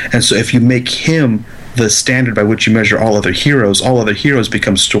perseverance. And so if you make him the standard by which you measure all other heroes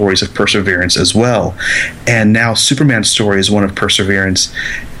become stories of perseverance as well. And now Superman's story is one of perseverance,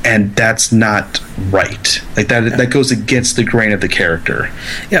 and that's not right. Like that goes against the grain of the character.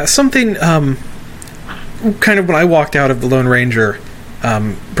 Yeah, something kind of when I walked out of the Lone Ranger,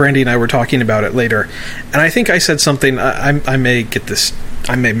 Brandy and I were talking about it later, and I think I said something, I may get this,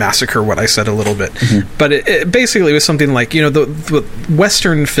 I may massacre what I said a little bit, mm-hmm. but it basically was something like, the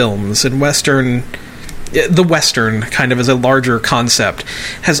Western films and the Western, kind of as a larger concept,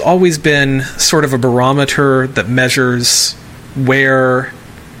 has always been sort of a barometer that measures where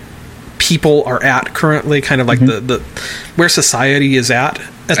people are at currently, kind of like mm-hmm. the where society is at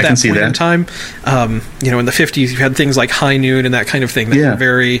that point in time. In the 50s, you had things like High Noon and that kind of thing that were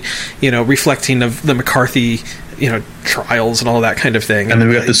very, reflecting of the McCarthy, trials and all that kind of thing. And then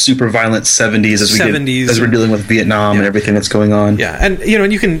we got the super violent 70s as we're dealing with Vietnam and everything that's going on. Yeah, and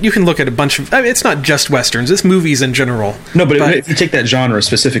and you can look at a bunch of. I mean, it's not just westerns; it's movies in general. No, but if you take that genre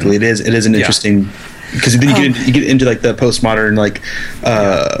specifically, it is an interesting. Because then you get into like the postmodern, like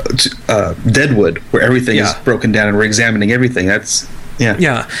Deadwood, where everything is broken down and we're examining everything. That's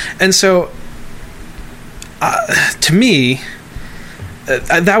and so to me.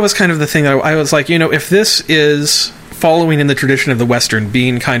 That was kind of the thing that I was like, if this is following in the tradition of the Western,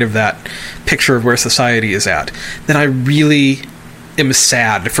 being kind of that picture of where society is at, then I really am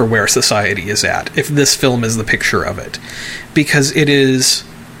sad for where society is at, if this film is the picture of it. Because it is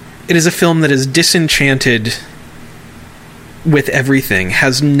a film that is disenchanted with everything,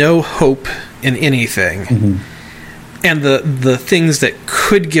 has no hope in anything, mm-hmm. and the things that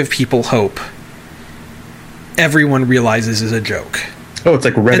could give people hope, everyone realizes is a joke. Oh, it's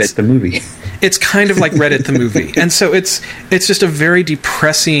like Reddit, the movie. It's kind of like Reddit, the movie. And so it's just a very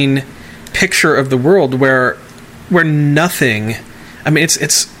depressing picture of the world where nothing, I mean,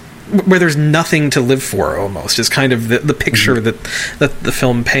 it's where there's nothing to live for, almost, is kind of the picture that the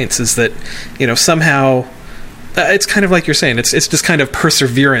film paints, is that, somehow it's kind of like you're saying, it's just kind of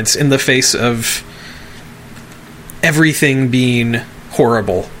perseverance in the face of everything being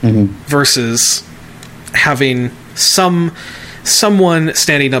horrible, versus having someone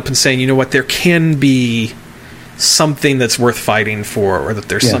standing up and saying, you know what, there can be something that's worth fighting for, or that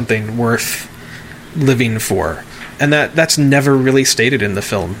there's something worth living for. And that's never really stated in the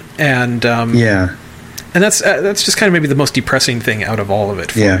film. And and that's just kind of maybe the most depressing thing out of all of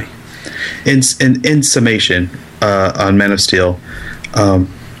it for me. In summation, on Man of Steel,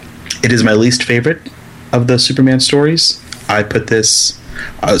 it is my least favorite of the Superman stories. I put this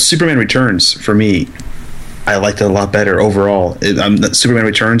Superman Returns, for me, I liked it a lot better overall. Superman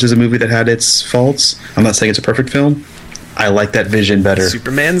Returns is a movie that had its faults. I'm not saying it's a perfect film. I like that vision better.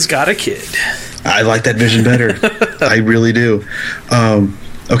 Superman's got a kid. I like that vision better. I really do.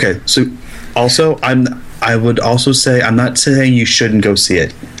 Okay, so also I would also say, I'm not saying you shouldn't go see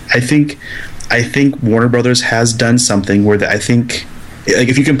it. I think Warner Brothers has done something where I think, like,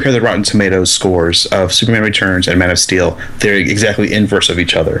 if you compare the Rotten Tomatoes scores of Superman Returns and Man of Steel, they're exactly inverse of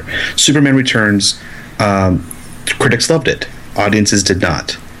each other. Superman Returns, critics loved it. Audiences did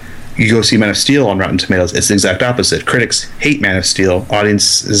not. You go see Man of Steel on Rotten Tomatoes, it's the exact opposite. Critics hate Man of Steel.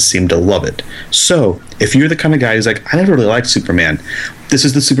 Audiences seem to love it. So, if you're the kind of guy who's like, I never really liked Superman, this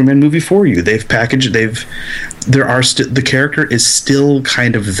is the Superman movie for you. The character is still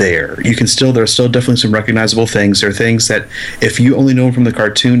kind of there. There are still definitely some recognizable things. There are things that, if you only know him from the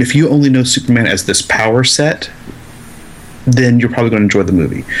cartoon, if you only know Superman as this power set, then you're probably going to enjoy the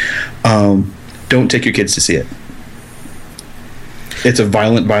movie. Don't take your kids to see it. It's a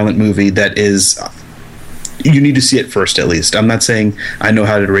violent movie that is... You need to see it first, at least. I'm not saying I know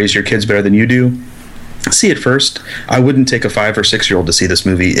how to raise your kids better than you do. See it first. I wouldn't take a 5 or 6-year-old to see this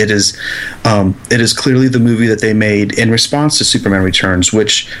movie. It is clearly the movie that they made in response to Superman Returns,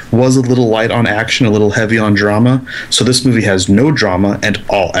 which was a little light on action, a little heavy on drama. So this movie has no drama and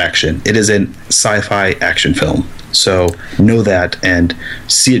all action. It is an sci-fi action film. So know that and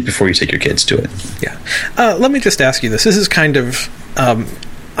see it before you take your kids to it. Yeah. Let me just ask you this. This is kind of...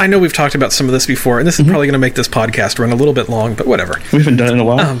 I know we've talked about some of this before, and this is probably going to make this podcast run a little bit long, but whatever. We haven't done it in a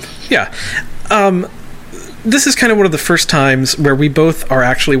while. This is kind of one of the first times where we both are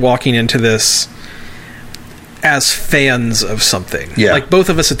actually walking into this as fans of something. Yeah. Like, both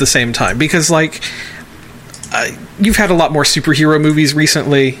of us at the same time. Because, like, you've had a lot more superhero movies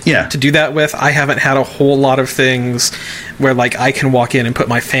recently to do that with. I haven't had a whole lot of things where, like, I can walk in and put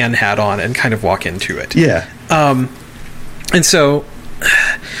my fan hat on and kind of walk into it. Yeah. And so,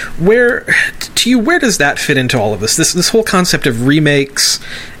 where does that fit into all of this? This whole concept of remakes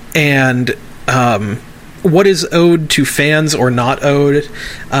and what is owed to fans or not owed,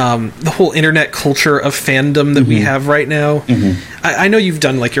 the whole internet culture of fandom that we have right now. I know you've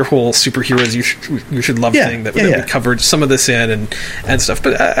done, like, your whole superheroes you should love thing that we covered some of this in and stuff,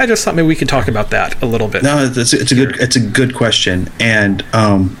 but I just thought maybe we could talk about that a little bit. No, it's a good question, and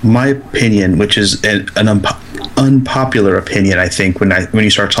my opinion, which is an unpopular opinion, I think, when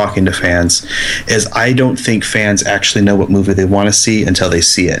you start talking to fans, is I don't think fans actually know what movie they want to see until they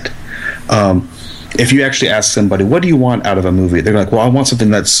see it. If you actually ask somebody, what do you want out of a movie? They're like, well, I want something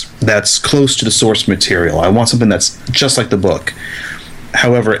that's close to the source material. I want something that's just like the book.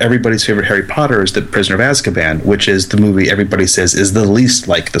 However, everybody's favorite Harry Potter is The Prisoner of Azkaban, which is the movie everybody says is the least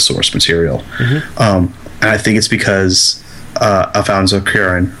like the source material. And I think it's because Alfonso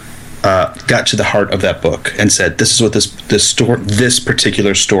Cuarón got to the heart of that book and said, this is what this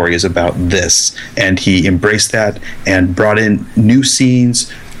particular story is about, this. And he embraced that and brought in new scenes,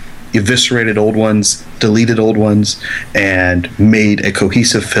 eviscerated old ones, deleted old ones, and made a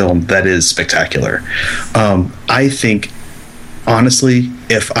cohesive film that is spectacular. I think, honestly,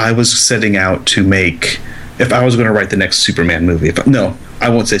 if I was setting out to if I was going to write the next Superman movie, I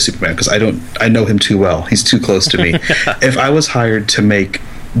won't say Superman because I know him too well. He's too close to me. If I was hired to make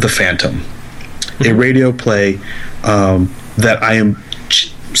The Phantom, a radio play that I am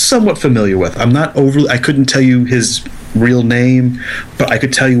somewhat familiar with. I couldn't tell you his real name, but I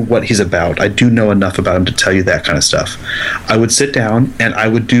could tell you what he's about. I do know enough about him to tell you that kind of stuff. I would sit down and I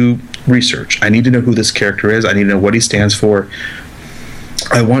would do research. I need to know who this character is. I need to know what he stands for.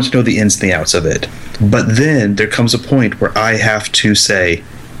 I want to know the ins and the outs of it. But then there comes a point where I have to say,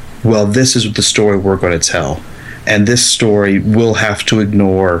 well, this is the story we're going to tell. And this story will have to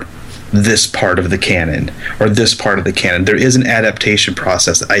ignore this part of the canon or this part of the canon. There is an adaptation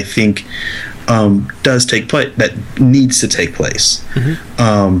process that I think does take place, that needs to take place.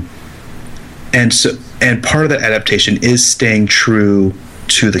 And part of that adaptation is staying true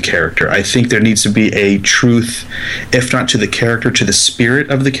to the character. I think there needs to be a truth, if not to the character, to the spirit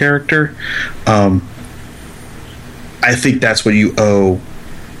of the character. I think that's what you owe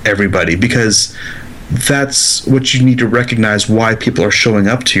everybody, because that's what you need to recognize why people are showing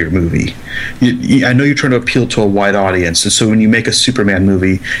up to your movie. I know you're trying to appeal to a wide audience, and so when you make a Superman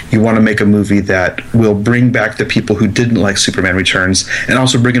movie, you want to make a movie that will bring back the people who didn't like Superman Returns, and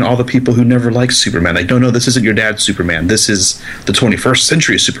also bring in all the people who never liked Superman. Like, no, this isn't your dad's Superman. This is the 21st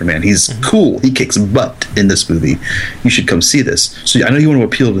century Superman. He's cool. He kicks butt in this movie. You should come see this. So I know you want to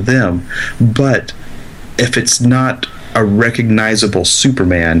appeal to them, but if it's not a recognizable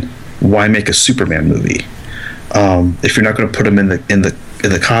Superman, why make a Superman movie? If you're not going to put him in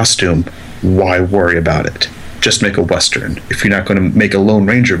the costume, why worry about it? Just make a Western. If you're not going to make a Lone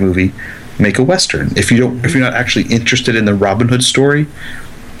Ranger movie, make a Western. If you're not actually interested in the Robin Hood story,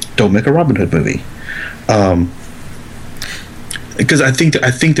 don't make a Robin Hood movie. Because I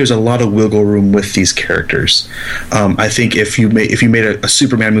think there's a lot of wiggle room with these characters. I think if you made a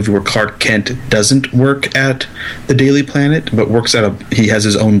Superman movie where Clark Kent doesn't work at the Daily Planet but works he has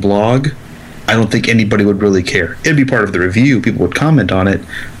his own blog, I don't think anybody would really care. It'd be part of the review. People would comment on it.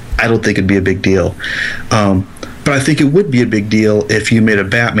 I don't think it'd be a big deal. But I think it would be a big deal if you made a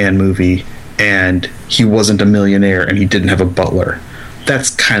Batman movie and he wasn't a millionaire and he didn't have a butler. That's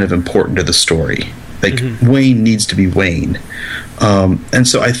kind of important to the story. Like, Wayne needs to be Wayne. And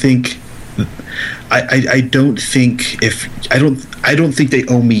so I think I don't think they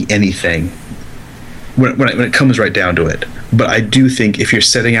owe me anything when it comes right down to it. But I do think if you're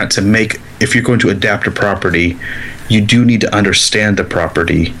setting out if you're going to adapt a property, you do need to understand the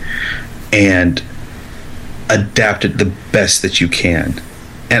property and adapt it the best that you can.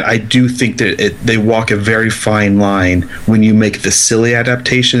 And I do think that they walk a very fine line when you make the silly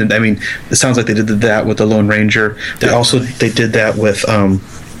adaptation. I mean, it sounds like they did that with the Lone Ranger. They did that with, I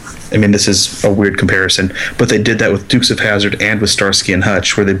mean, this is a weird comparison, but they did that with Dukes of Hazzard and with Starsky and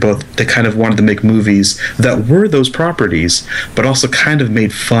Hutch, where they kind of wanted to make movies that were those properties, but also kind of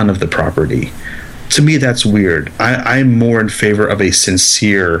made fun of the property. To me, that's weird. I'm more in favor of a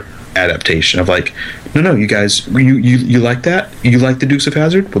sincere adaptation of like, no, you guys, you like that? You like the Dukes of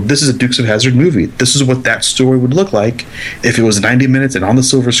Hazzard? Well, this is a Dukes of Hazzard movie. This is what that story would look like if it was 90 minutes and on the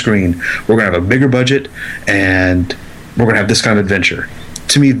silver screen. We're going to have a bigger budget and we're going to have this kind of adventure.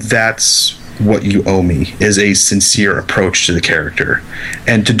 To me, that's what you owe me, is a sincere approach to the character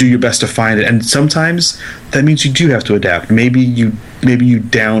and to do your best to find it. And sometimes that means you do have to adapt. Maybe you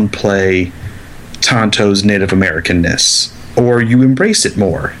downplay Tonto's Native Americanness, or you embrace it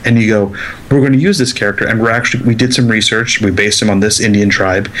more and you go, we're going to use this character and we did some research, we based him on this Indian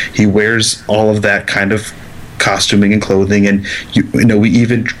tribe, he wears all of that kind of costuming and clothing, and we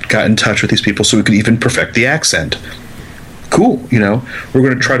even got in touch with these people so we could even perfect the accent. Cool. We're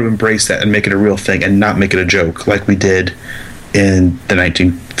going to try to embrace that and make it a real thing and not make it a joke like we did in the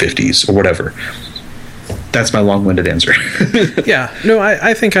 1950s or whatever. That's my long-winded answer. Yeah. No,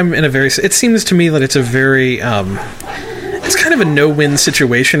 I think I'm in it seems to me that it's a very, it's kind of a no-win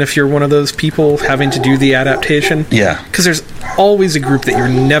situation if you're one of those people having to do the adaptation. Yeah. Because there's always a group that you're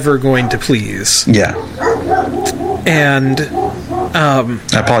never going to please. Yeah. And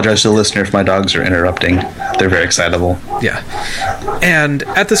I apologize to the listener if my dogs are interrupting. They're very excitable. Yeah. And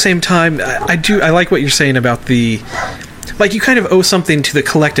at the same time, I like what you're saying about you kind of owe something to the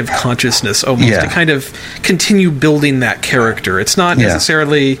collective consciousness almost to kind of continue building that character. It's not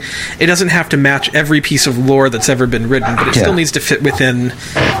necessarily, it doesn't have to match every piece of lore that's ever been written, but it still needs to fit within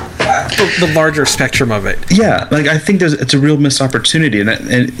the larger spectrum of it. Yeah, like I think it's a real missed opportunity, and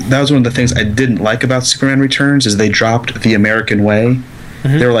that was one of the things I didn't like about Superman Returns is they dropped the American way.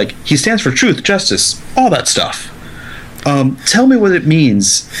 They were like, he stands for truth, justice, all that stuff. Tell me what it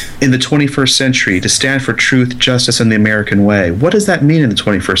means in the 21st century to stand for truth, justice, and the American way. What does that mean in the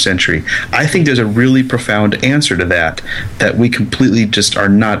 21st century? I think there's a really profound answer to that we completely just are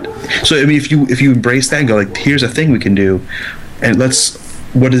not. So, I mean, if you embrace that and go like, here's a thing we can do, and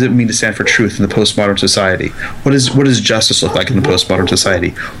what does it mean to stand for truth in the postmodern society? What does justice look like in the postmodern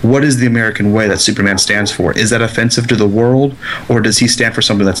society? What is the American way that Superman stands for? Is that offensive to the world, or does he stand for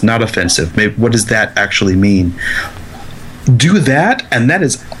something that's not offensive? Maybe, what does that actually mean? Do that, and that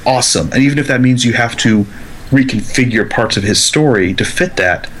is awesome. And even if that means you have to reconfigure parts of his story to fit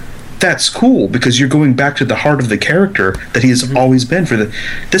that, that's cool because you're going back to the heart of the character that he has always been.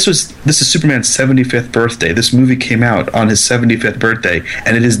 This is Superman's 75th birthday. This movie came out on his 75th birthday,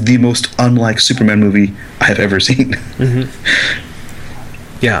 and it is the most unlike Superman movie I have ever seen.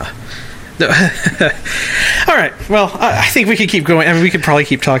 Yeah. All right. Well, I think we could keep going. I mean, we could probably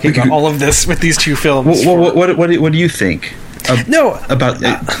keep talking about all of this with these two films. What do you think? About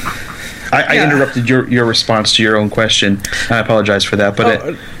I interrupted your response to your own question. I apologize for that.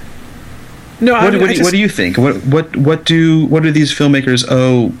 But what do you think? What do these filmmakers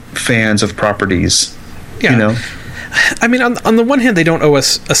owe fans of properties? Yeah. You know, I mean, on the one hand, they don't owe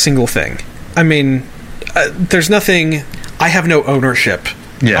us a single thing. I mean, there's nothing. I have no ownership.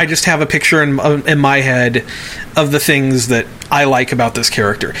 Yeah. I just have a picture in my head of the things that I like about this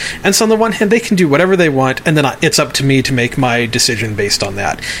character. And so on the one hand, they can do whatever they want, and then it's up to me to make my decision based on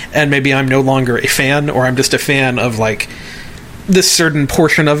that. And maybe I'm no longer a fan, or I'm just a fan of, like, this certain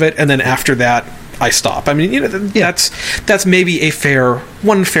portion of it, and then after that, I stop. I mean, that's maybe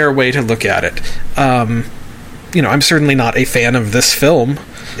one fair way to look at it. I'm certainly not a fan of this film.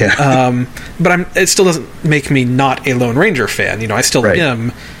 Yeah. But it still doesn't make me not a Lone Ranger fan. I still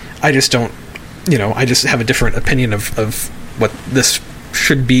am. I just don't, I just have a different opinion of what this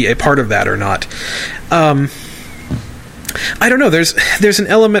should be a part of that or not. I don't know. There's an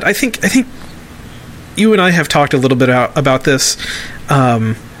element. I think you and I have talked a little bit about this,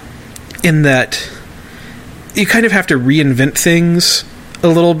 in that you kind of have to reinvent things a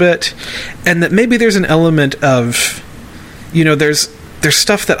little bit, and that maybe there's an element of, there's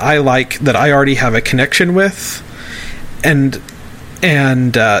stuff that I like that I already have a connection with, and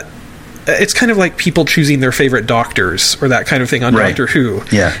it's kind of like people choosing their favorite doctors or that kind of thing on Doctor Who.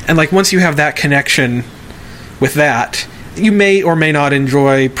 Yeah. And like once you have that connection with that, you may or may not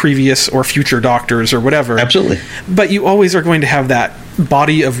enjoy previous or future doctors or whatever. Absolutely. But you always are going to have that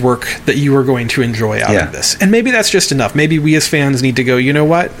body of work that you are going to enjoy out of this. And maybe that's just enough. Maybe we as fans need to go, you know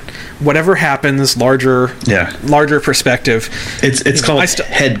what? Whatever happens, larger perspective. It's called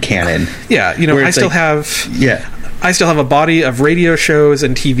headcanon. Yeah, I still have a body of radio shows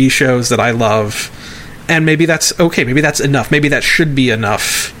and TV shows that I love, and maybe that's okay. Maybe that's enough. Maybe that should be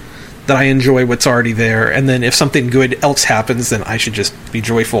enough that I enjoy what's already there, and then if something good else happens, then I should just be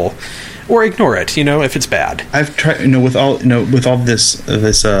joyful or ignore it, if it's bad. I've tried, with all this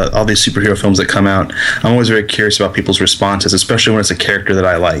all these superhero films that come out, I'm always very curious about people's responses, especially when it's a character that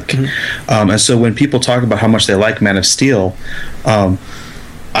I like. And so when people talk about how much they like Man of Steel,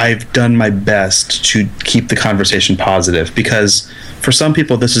 I've done my best to keep the conversation positive, because for some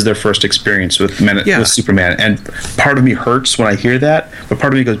people this is their first experience with Superman, and part of me hurts when I hear that, but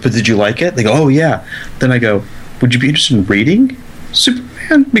part of me goes, but did you like it? They go, oh yeah. Then I go, would you be interested in reading Superman?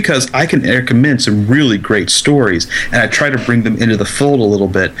 Because I can recommend some really great stories, and I try to bring them into the fold a little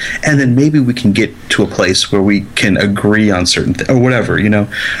bit, and then maybe we can get to a place where we can agree on certain things or whatever,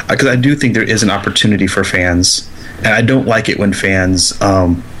 because I do think there is an opportunity for fans. And I don't like it when fans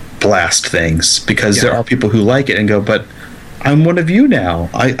blast things, because there are people who like it and go, but I'm one of you now.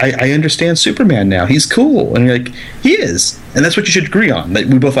 I understand Superman now. He's cool. And you're like, he is. And that's what you should agree on. That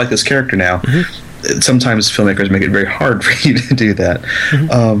we both like this character now. Sometimes filmmakers make it very hard for you to do that.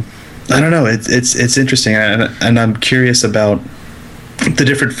 I don't know. It's interesting. And I'm curious about the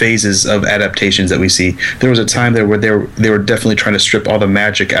different phases of adaptations that we see. There was a time there where they were definitely trying to strip all the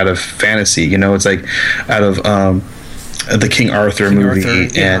magic out of fantasy. It's like out of the King Arthur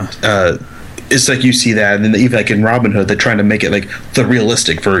movie, and it's like you see that, and then even like in Robin Hood, they're trying to make it like the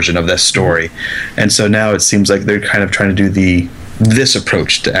realistic version of this story. And so now it seems like they're kind of trying to do this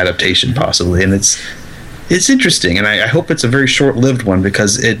approach to adaptation possibly, and it's interesting, and I hope it's a very short-lived one,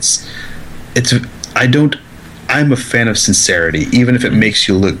 because I'm a fan of sincerity, even if it makes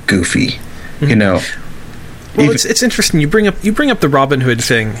you look goofy. Well, it's interesting. You bring up the Robin Hood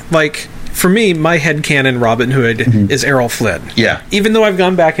thing. Like, for me, my headcanon Robin Hood is Errol Flynn. Yeah. Even though I've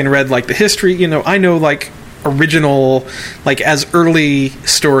gone back and read like the history, I know like original, like as early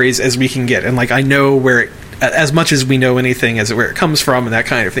stories as we can get, and like I know where as much as we know anything as where it comes from and that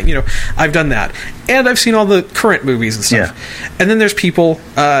kind of thing. I've done that, and I've seen all the current movies and stuff. Yeah. And then there's people,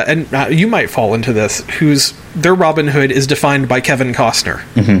 and you might fall into this, their Robin Hood is defined by Kevin Costner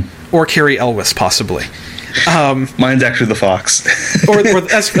or Cary Elwes, possibly. Mine's actually the Fox. or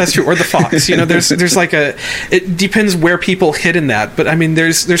that's true, or the Fox. There's like it depends where people hit in that, but I mean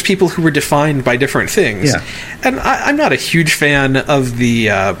there's people who were defined by different things. Yeah. And I'm not a huge fan of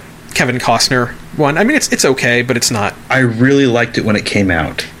the Kevin Costner one. I mean it's okay, but it's not. I really liked it when it came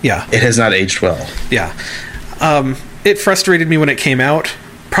out. Yeah. It has not aged well. Yeah. It frustrated me when it came out,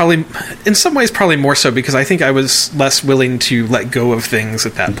 Probably, in some ways, probably more so because I think I was less willing to let go of things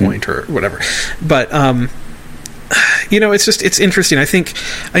at that point or whatever. But it's interesting. I think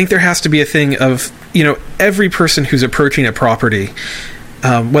there has to be a thing of every person who's approaching a property,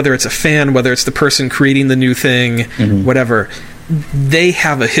 whether it's a fan, whether it's the person creating the new thing, whatever, they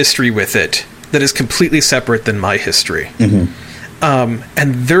have a history with it that is completely separate than my history,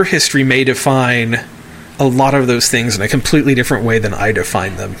 and their history may define a lot of those things in a completely different way than I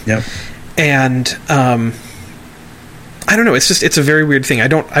define them. Yep. And I don't know. It's a very weird thing. I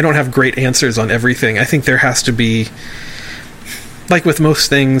don't have great answers on everything. I think there has to be, like with most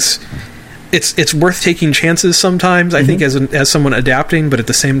things, it's worth taking chances sometimes. I think as someone adapting, but at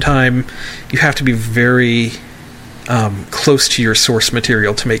the same time, you have to be very close to your source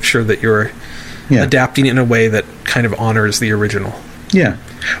material to make sure that you're adapting in a way that kind of honors the original. Yeah.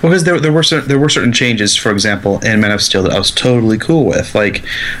 Well, because there were certain changes, for example, in Man of Steel that I was totally cool with. Like,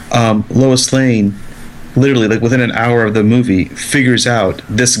 Lois Lane, literally, like within an hour of the movie, figures out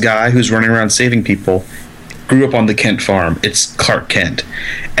this guy who's running around saving people grew up on the Kent farm. It's Clark Kent.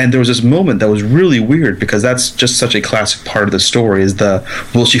 And there was this moment that was really weird because that's just such a classic part of the story is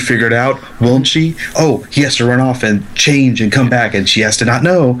will she figure it out? Won't she? Oh, he has to run off and change and come back and she has to not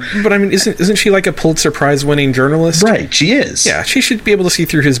know. But I mean, isn't she like a Pulitzer Prize winning journalist? Right, she is. Yeah, she should be able to see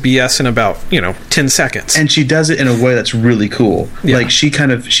through his BS in about, 10 seconds. And she does it in a way that's really cool. Yeah. Like she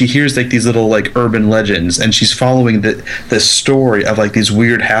hears like these little like urban legends and she's following the story of like these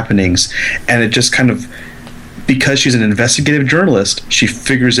weird happenings, and it just kind of, because she's an investigative journalist, she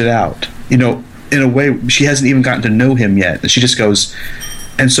figures it out. In a way, she hasn't even gotten to know him yet. She just goes,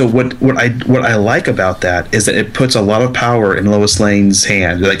 and so what I like about that is that it puts a lot of power in Lois Lane's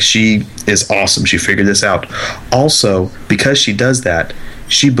hand. Like, she is awesome. She figured this out. Also, because she does that,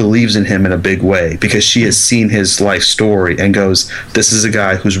 she believes in him in a big way because she has seen his life story and goes, this is a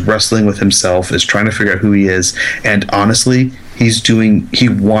guy who's wrestling with himself, is trying to figure out who he is, and honestly, he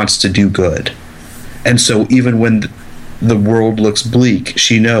wants to do good. And so even when the world looks bleak,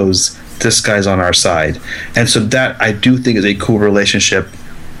 she knows this guy's on our side. And so that, I do think, is a cool relationship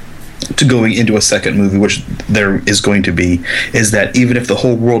to going into a second movie, which there is going to be, is that even if the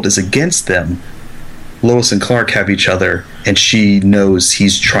whole world is against them, Lois and Clark have each other, and she knows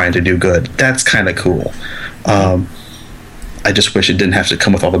he's trying to do good. That's kind of cool. I just wish it didn't have to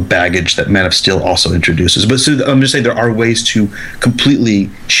come with all the baggage that Man of Steel also introduces. But so I'm just saying there are ways to completely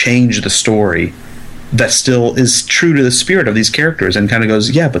change the story that still is true to the spirit of these characters and kind of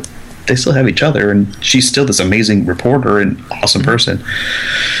goes, yeah, but they still have each other, and she's still this amazing reporter and awesome person.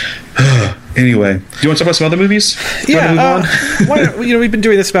 Anyway, do you want to talk about some other movies? Yeah, why don't, we've been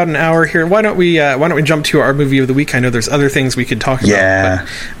doing this about an hour here. Why don't we jump to our movie of the week? I know there's other things we could talk about. Yeah,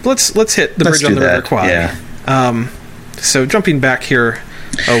 but let's hit the bridge on the River Kwai. Yeah. So jumping back here,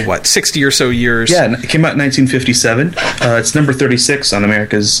 60 or so years? Yeah, it came out in 1957. It's number 36 on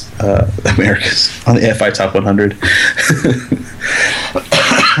America's on the AFI Top 100.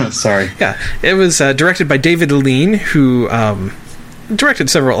 Sorry. Yeah, it was directed by David Lean, who directed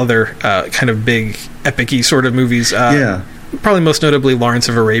several other kind of big, epic-y sort of movies. Probably most notably Lawrence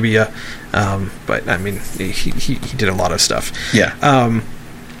of Arabia. But I mean, he did a lot of stuff. Yeah.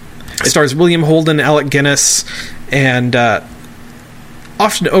 It stars William Holden, Alec Guinness, and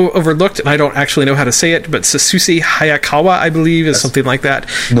often overlooked, and I don't actually know how to say it, but Sasuke Hayakawa, I believe, is something like that.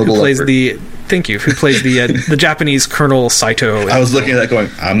 Who plays the Japanese Colonel Saito. I was looking at that going,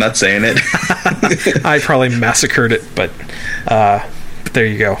 I'm not saying it. I probably massacred it, but there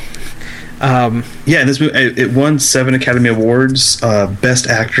you go. And this movie, it won 7 Academy Awards: Best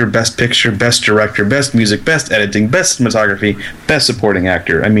Actor, Best Picture, Best Director, Best Music, Best Editing, Best Cinematography, Best Supporting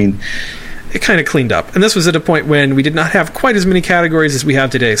Actor. I mean, it kind of cleaned up, and this was at a point when we did not have quite as many categories as we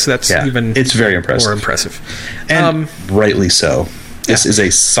have today, so that's it's very impressive. More impressive, and rightly so. This is a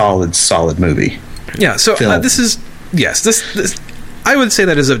solid movie. Yeah, so this I would say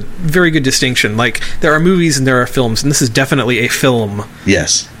that is a very good distinction. Like, there are movies and there are films, and this is definitely a film.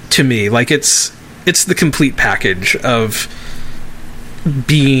 Yes. To me, like, it's the complete package of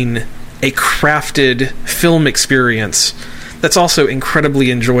being a crafted film experience that's also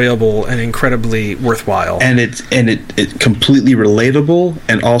incredibly enjoyable and incredibly worthwhile. And it completely relatable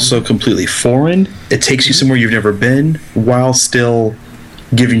and also completely foreign. It takes you somewhere you've never been while still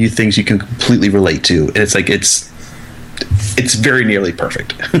giving you things you can completely relate to. And it's like it's very nearly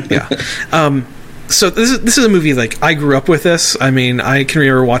perfect. Yeah. So this is a movie, like, I grew up with this. I mean, I can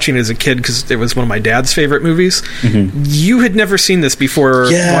remember watching it as a kid because it was one of my dad's favorite movies. Mm-hmm. You had never seen this before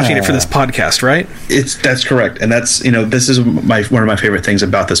watching it for this podcast, right? That's correct, and that's this is one of my favorite things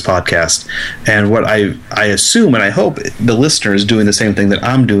about this podcast, and what I assume and I hope the listener is doing the same thing that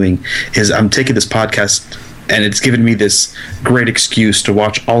I'm doing is I'm taking this podcast. And it's given me this great excuse to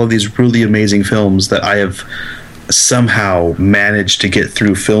watch all of these really amazing films that I have somehow managed to get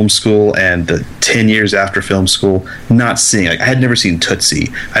through film school and the 10 years after film school not seeing. Like, I had never seen Tootsie.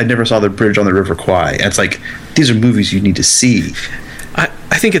 I never saw The Bridge on the River Kwai. And it's like, these are movies you need to see.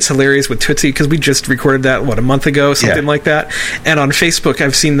 I think it's hilarious with Tootsie because we just recorded that, a month ago, something like that. And on Facebook,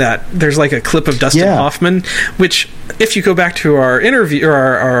 I've seen that there's like a clip of Dustin Hoffman, which, if you go back to our interview or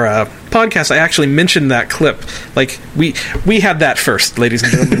our podcast, I actually mentioned that clip. Like, we had that first, ladies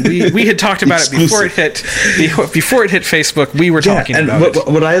and gentlemen. We had talked about it before it hit Facebook. We were talking about it.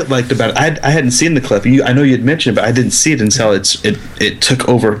 What I liked about it, I hadn't seen the clip. I know you had mentioned it, but I didn't see it until it took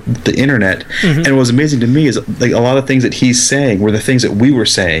over the internet. Mm-hmm. And what was amazing to me is, like, a lot of things that he's saying were the things that we were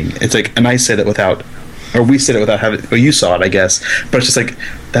saying. It's like, and I said it without, or we said it without having, or you saw it, I guess. But it's just like,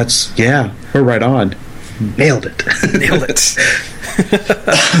 we're right on. Nailed it.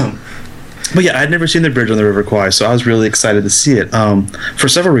 But yeah, I'd never seen The Bridge on the River Kwai, so I was really excited to see it for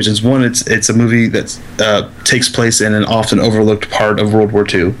several reasons. One, it's a movie that takes place in an often overlooked part of World War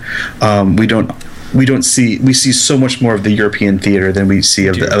II. We see so much more of the European theater than we see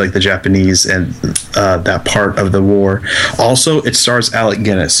of the Japanese and that part of the war. Also, it stars Alec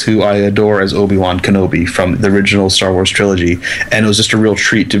Guinness, who I adore as Obi-Wan Kenobi from the original Star Wars trilogy, and it was just a real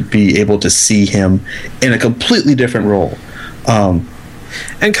treat to be able to see him in a completely different role.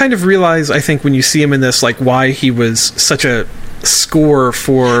 And kind of realize, I think, when you see him in this, like, why he was such a score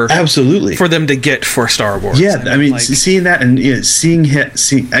for them to get for Star Wars. Yeah, I mean, like, seeing that and seeing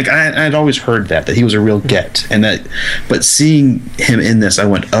I'd always heard that he was a real get, and that, but seeing him in this, I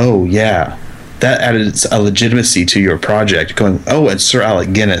went, oh yeah, that added a legitimacy to your project. Going, oh, and Sir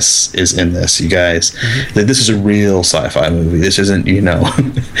Alec Guinness is in this, you guys. Mm-hmm. Like, this is a real sci-fi movie. This isn't,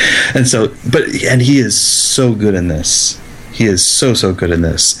 and so, and he is so good in this. He is so good in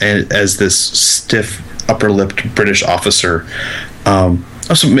this, and as this stiff, upper-lipped British officer.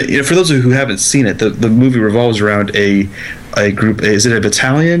 Also, for those of you who haven't seen it, the movie revolves around a group. Is it a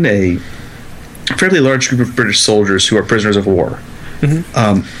battalion? A fairly large group of British soldiers who are prisoners of war.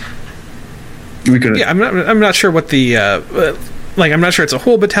 Mm-hmm. I'm not sure what the I'm not sure it's a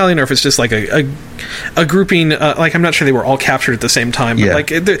whole battalion or if it's just like a grouping. Like, I'm not sure they were all captured at the same time. But like,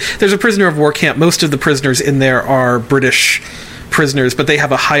 there's a prisoner of war camp. Most of the prisoners in there are British prisoners, but they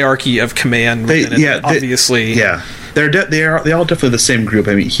have a hierarchy of command. Obviously. They're all definitely the same group.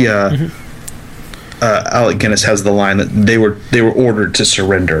 I mean, Alec Guinness has the line that they were ordered to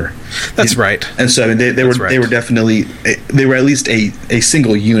surrender. That's right. And so, I mean, they were definitely, they were at least a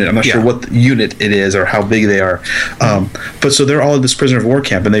single unit. I'm not sure what unit it is or how big they are. But so they're all in this prisoner of war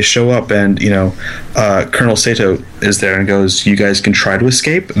camp, and they show up, and Colonel Sato is there and goes, "You guys can try to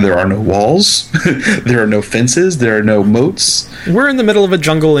escape. There are no walls, there are no fences, there are no moats. We're in the middle of a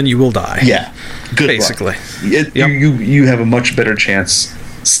jungle, and you will die." Yeah, good basically. You have a much better chance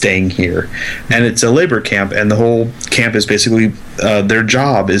staying here. And it's a labor camp, and the whole camp is basically their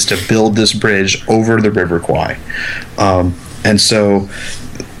job is to build this bridge over the River Kwai. And so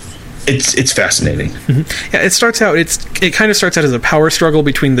it's fascinating. Mm-hmm. Yeah, it kind of starts out as a power struggle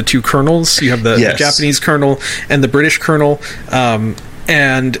between the two colonels. You have the Japanese colonel and the British colonel, and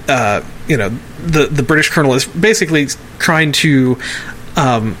the British colonel is basically trying to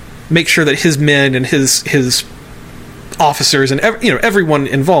make sure that his men and his officers and everyone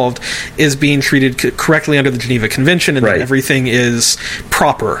involved is being treated correctly under the Geneva Convention, and that everything is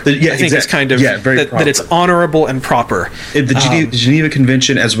proper. It's kind of that it's honorable and proper. The Geneva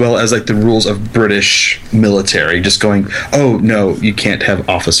Convention, as well as like the rules of British military, just going, oh no, you can't have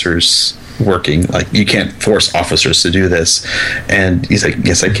officers working, like you can't force officers to do this. And he's like,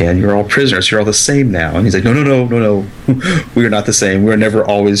 yes I can, you're all prisoners, you're all the same now. And he's like, no, we are not the same, we're never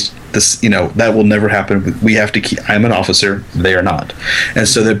always this, that will never happen. We have to keep, I'm an officer, they are not. And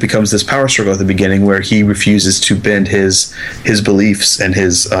so there becomes this power struggle at the beginning where he refuses to bend his beliefs and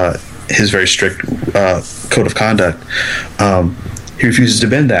his very strict code of conduct. He refuses to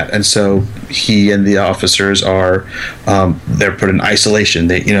bend that, and so he and the officers are they're put in isolation.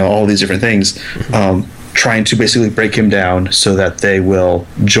 They, all these different things, trying to basically break him down so that they will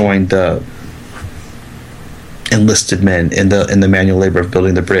join the enlisted men in the manual labor of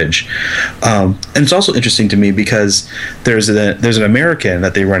building the bridge. And it's also interesting to me because there's an American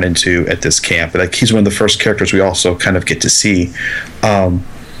that they run into at this camp. Like, he's one of the first characters we also kind of get to see.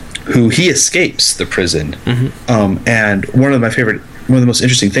 who he escapes the prison. And one of the most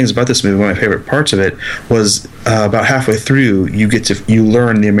interesting things about this movie, one of my favorite parts of it, was about halfway through, you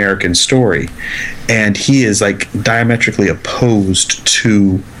learn the American story, and he is like diametrically opposed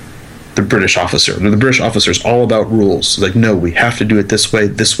to the British officer. The British officer is all about rules. Like, no, we have to do it this way,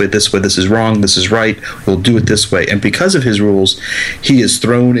 this way, this way. This is wrong. This is right. We'll do it this way. And because of his rules, he is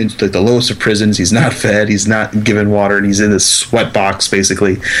thrown into the lowest of prisons. He's not fed. He's not given water, and he's in this sweat box,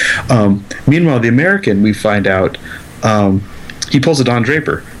 basically. Meanwhile, the American, we find out, he pulls a Don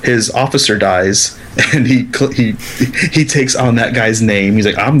Draper. His officer dies, and he takes on that guy's name. He's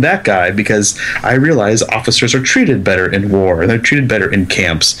like, I'm that guy because I realize officers are treated better in war, and they're treated better in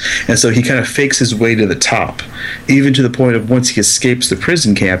camps. And so he kind of fakes his way to the top, even to the point of once he escapes the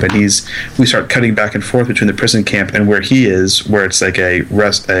prison camp, and we start cutting back and forth between the prison camp and where he is, where it's like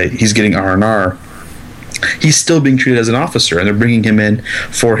he's getting R&R. He's still being treated as an officer, and they're bringing him in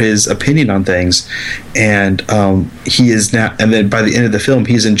for his opinion on things. And he is now, and then by the end of the film,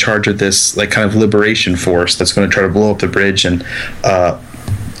 he's in charge of this like kind of liberation force that's going to try to blow up the bridge and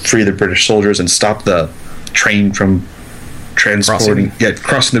free the British soldiers and stop the train from crossing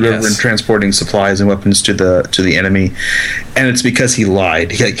the river and transporting supplies and weapons to the enemy. And it's because he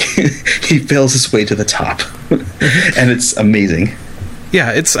lied. He fails his way to the top, and it's amazing.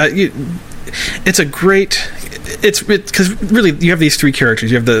 Yeah, it's a great. It's because really you have these three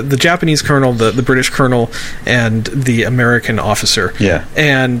characters. You have the Japanese colonel, the British colonel, and the American officer. Yeah,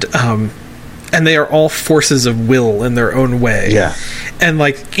 and they are all forces of will in their own way. Yeah, and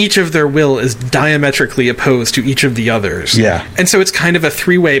like each of their will is diametrically opposed to each of the others. Yeah, and so it's kind of a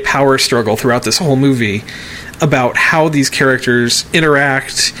three-way power struggle throughout this whole movie about how these characters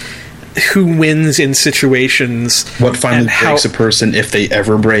interact. Who wins in situations? What finally breaks a person, if they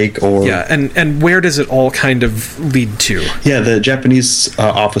ever break, or and where does it all kind of lead to? Yeah, the Japanese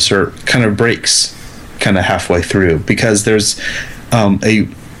officer kind of breaks, kind of halfway through, because there's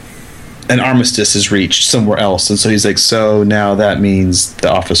an armistice is reached somewhere else, and so he's like, so now that means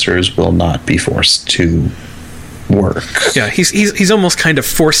the officers will not be forced to work. Yeah, he's almost kind of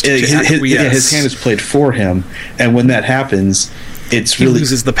forced to acquiesce. His hand is played for him, and when that happens. He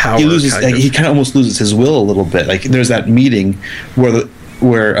loses the power. He kind of almost loses his will a little bit. Like there's that meeting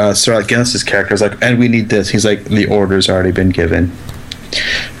where Sir Alec Guinness's character is like, and we need this. He's like, the order's already been given.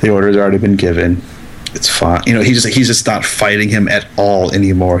 The order's already been given. It's fine. He's just not fighting him at all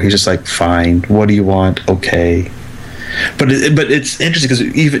anymore. He's just like, fine. What do you want? Okay. But it's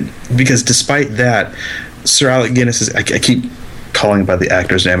interesting because despite that, Sir Alec Guinness is. I keep calling by the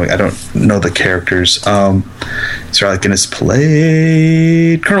actor's name. I don't know the characters. Sir Alec Guinness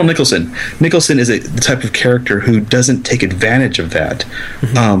played Colonel Nicholson. Nicholson is the type of character who doesn't take advantage of that.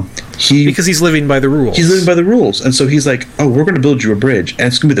 Because he's living by the rules. He's living by the rules, and so he's like, "Oh, we're going to build you a bridge, and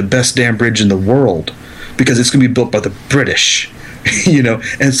it's going to be the best damn bridge in the world because it's going to be built by the British."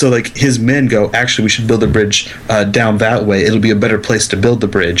 And so like his men go, actually we should build a bridge down that way, it'll be a better place to build the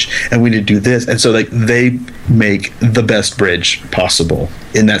bridge, and we need to do this. And so like they make the best bridge possible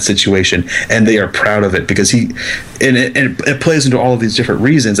in that situation, and they are proud of it because it plays into all of these different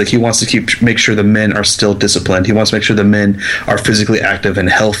reasons. Like he wants to make sure the men are still disciplined, he wants to make sure the men are physically active and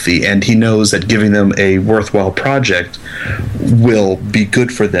healthy, and he knows that giving them a worthwhile project will be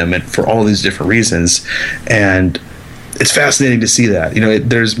good for them and for all these different reasons. And it's fascinating to see that.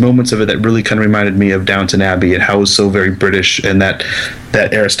 There's moments of it that really kind of reminded me of Downton Abbey and how it was so very British, and that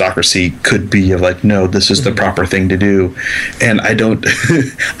aristocracy could be of like, no, this is the proper thing to do. And I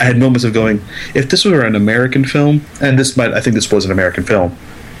had moments of going, if this were an American film, and I think this was an American film,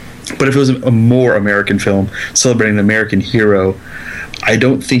 but if it was a more American film celebrating an American hero, I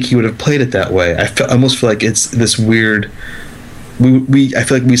don't think he would have played it that way. I almost feel like it's this weird. I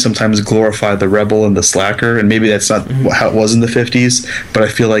feel like we sometimes glorify the rebel and the slacker, and maybe that's not how it was in the 50s, but I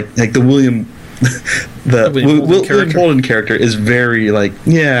feel like the William Holden character is very like,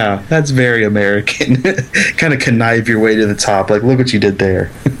 yeah, that's very American. Kind of connive your way to the top, like, look what you did there.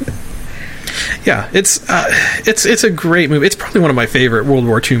 Yeah, it's a great movie. It's probably one of my favorite World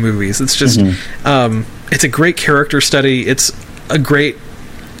War II movies. It's just it's a great character study. It's a great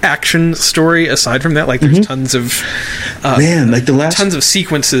action story. Aside from that, like there's tons of tons of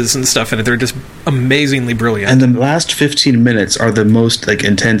sequences and stuff in it. They're just amazingly brilliant. And the last 15 minutes are the most like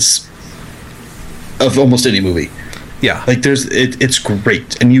intense of almost any movie. Yeah, like it's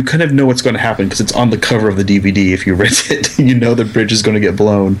great, and you kind of know what's going to happen because it's on the cover of the DVD. If you rent it, the bridge is going to get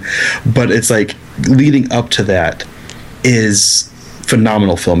blown. But it's like leading up to that is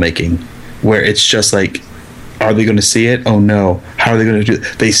phenomenal filmmaking, where it's just like, are they going to see it? Oh no. How are they going to do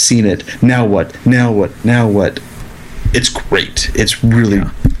it? They've seen it. Now what? Now what? Now what? It's great. It's really,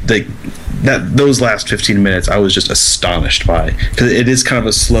 those last 15 minutes I was just astonished by, because it is kind of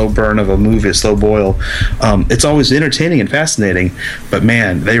a slow burn of a movie, a slow boil. It's always entertaining and fascinating, but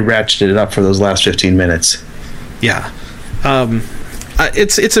man, they ratcheted it up for those last 15 minutes. Yeah.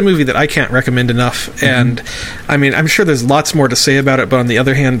 It's a movie that I can't recommend enough, and I mean, I'm sure there's lots more to say about it, but on the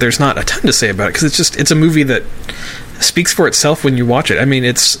other hand, there's not a ton to say about it, because it's a movie that speaks for itself when you watch it. I mean,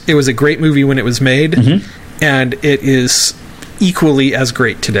 it was a great movie when it was made, and it is equally as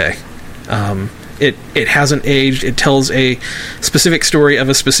great today. It hasn't aged. It tells a specific story of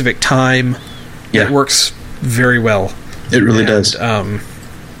a specific time. Yeah. It works very well. It really does.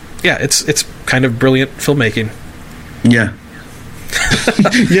 Yeah, it's kind of brilliant filmmaking. Yeah.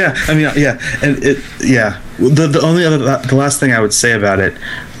 Yeah, I mean, yeah, and the last thing I would say about it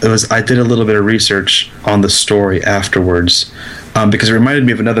was I did a little bit of research on the story afterwards, because it reminded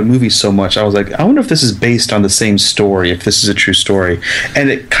me of another movie so much. I was like, I wonder if this is based on the same story, if this is a true story, and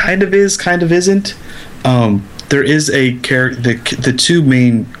it kind of is, kind of isn't. There is a character, the two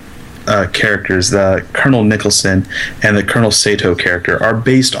main characters, the Colonel Nicholson and the Colonel Sato character, are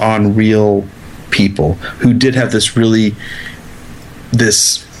based on real people who did have this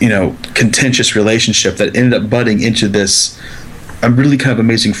contentious relationship that ended up budding into this a really kind of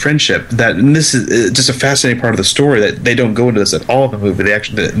amazing friendship. And this is just a fascinating part of the story that they don't go into this at all in the movie.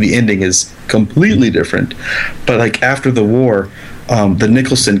 The ending is completely different. But like after the war, the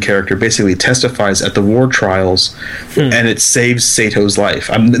Nicholson character basically testifies at the war trials, and it saves Sato's life.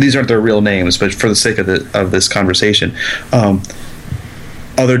 These aren't their real names, but for the sake of this conversation,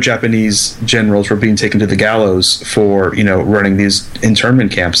 other Japanese generals were being taken to the gallows for, running these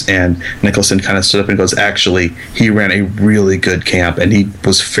internment camps, and Nicholson kind of stood up and goes, actually, he ran a really good camp, and he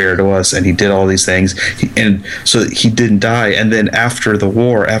was fair to us, and he did all these things, and so he didn't die. And then after the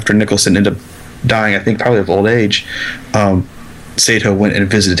war, after Nicholson ended up dying, I think probably of old age, Sato went and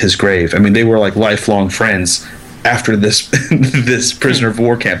visited his grave. I mean, they were like lifelong friends after this this prisoner of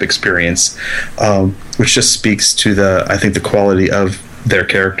war camp experience, which just speaks to the quality of their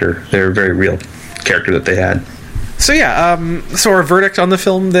character, their very real character that they had. So yeah, so our verdict on the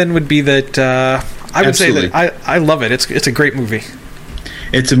film then would be that I would say that I love it. It's a great movie.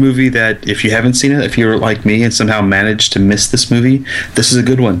 It's a movie that if you haven't seen it, if you're like me and somehow managed to miss this movie, this is a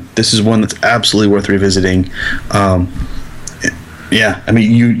good one. This is one that's absolutely worth revisiting. Yeah, I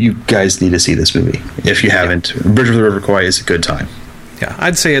mean, you guys need to see this movie if you haven't. Bridge of the River Kwai is a good time. Yeah,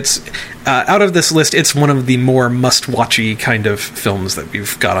 I'd say it's out of this list, it's one of the more must-watchy kind of films that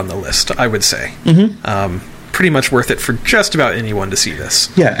we've got on the list, I would say. Pretty much worth it for just about anyone to see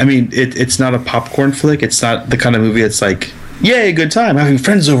this. Yeah, I mean, it's not a popcorn flick. It's not the kind of movie that's like, yay, good time, having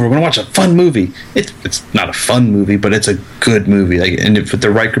friends over, we're going to watch a fun movie. It's not a fun movie, but it's a good movie. And if with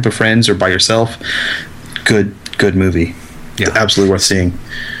the right group of friends or by yourself, good movie. Yeah. It's absolutely worth seeing.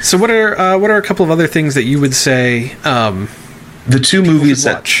 So what are a couple of other things that you would say the two movies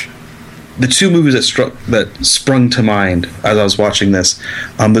that sprung to mind as I was watching this,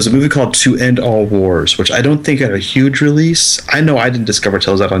 there's a movie called To End All Wars, which I don't think had a huge release. I know I didn't discover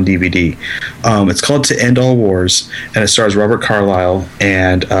till it was out on DVD. It's called To End All Wars, and it stars Robert Carlyle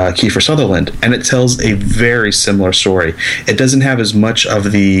and Kiefer Sutherland, and it tells a very similar story. It doesn't have as much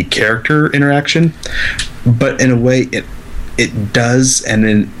of the character interaction, but in a way it does, and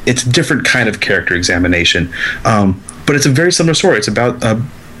then it's a different kind of character examination. But it's a very similar story. It's about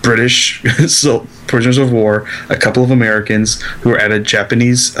British prisoners of war, a couple of Americans who are at a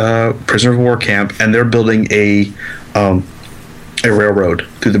Japanese prisoner of war camp, and they're building a railroad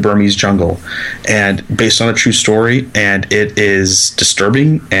through the Burmese jungle, and based on a true story. And it is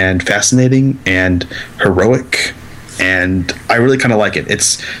disturbing and fascinating and heroic, and I really kind of like it.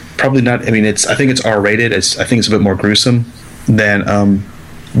 It's probably not. I mean, I think it's R-rated. I think it's a bit more gruesome than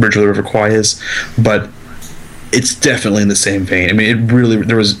Bridge of the River Kwai is, but it's definitely in the same vein. I mean,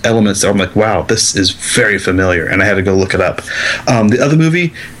 there was elements that I'm like, wow, this is very familiar, and I had to go look it up. The other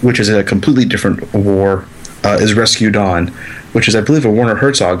movie, which is a completely different war, is Rescue Dawn, which is, I believe, a Werner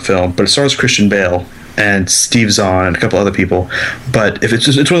Herzog film, but it stars Christian Bale and Steve Zahn and a couple other people. But if it's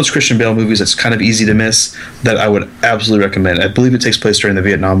one of those Christian Bale movies that's kind of easy to miss, that I would absolutely recommend. I believe it takes place during the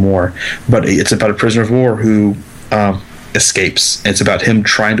Vietnam War, but it's about a prisoner of war who escapes. It's about him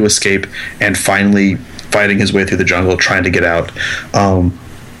trying to escape and finally fighting his way through the jungle, trying to get out.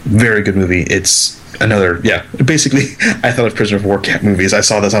 Very good movie. It's another, basically, I thought of prisoner of war camp movies. I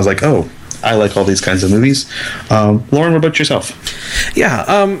saw this, I was like, oh, I like all these kinds of movies. Lauren, what about yourself?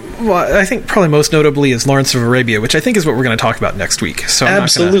 Yeah, well, I think probably most notably is Lawrence of Arabia, which I think is what we're going to talk about next week. So I'm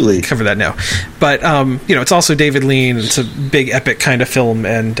not going to cover that now. But, it's also David Lean. It's a big epic kind of film,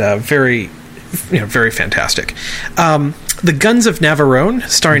 and very fantastic. The Guns of Navarone,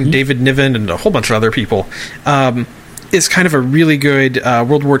 starring David Niven and a whole bunch of other people, is kind of a really good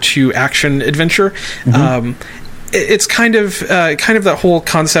World War II action adventure. It's kind of that whole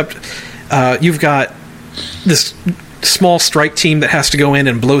concept. You've got this small strike team that has to go in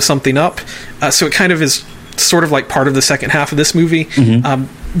and blow something up. So it kind of is sort of like part of the second half of this movie.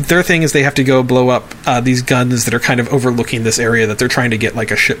 Their thing is they have to go blow up these guns that are kind of overlooking this area that they're trying to get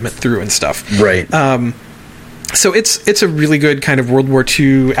like a shipment through and stuff. Right. So it's a really good kind of World War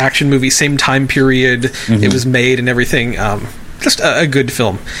II action movie, same time period it was made and everything. Just a good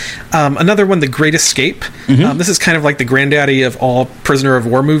film. Another one, The Great Escape. This is kind of like the granddaddy of all prisoner of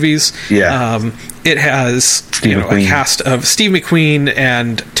war movies. Yeah. It has a cast of Steve McQueen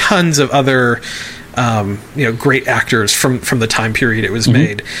and tons of other great actors from the time period it was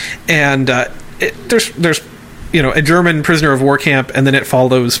made. And there's a German prisoner of war camp, and then it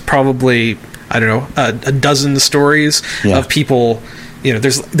follows probably, I don't know, a dozen stories of people.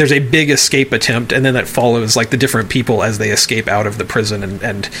 There's a big escape attempt, and then that follows like the different people as they escape out of the prison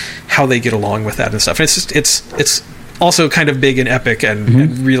and how they get along with that and stuff. And it's also kind of big and epic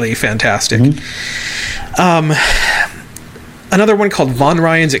and really fantastic. Another one called Von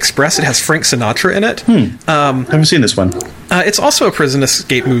Ryan's Express. It has Frank Sinatra in it. Haven't seen this one. It's also a prison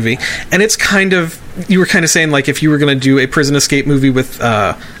escape movie, and it's kind of, you were kind of saying like if you were going to do a prison escape movie with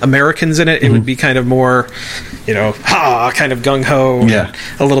Americans in it, it would be kind of more, kind of gung ho,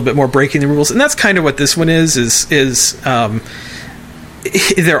 a little bit more breaking the rules, and that's kind of what this one is.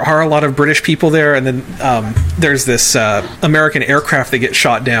 There are a lot of British people there, and then there's this American aircraft that gets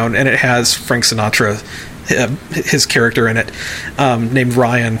shot down, and it has Frank Sinatra, his character in it, named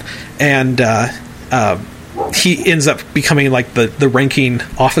Ryan, and he ends up becoming like the ranking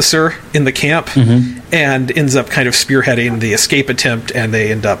officer in the camp, and ends up kind of spearheading the escape attempt, and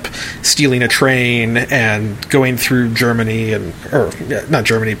they end up stealing a train and going through Germany, or not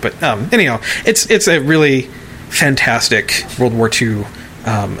Germany, but anyhow, it's a really fantastic World War II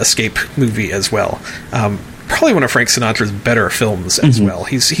escape movie as well. Probably one of Frank Sinatra's better films as well.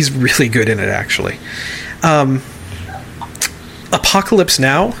 He's really good in it, actually. Apocalypse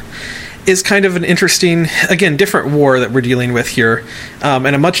Now is kind of an interesting, again, different war that we're dealing with here, and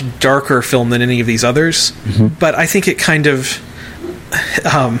a much darker film than any of these others. But I think it kind of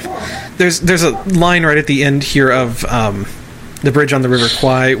there's a line right at the end here of The Bridge on the River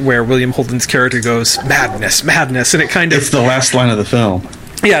Kwai where William Holden's character goes, "Madness, madness," and it kind of, it's the last line of the film.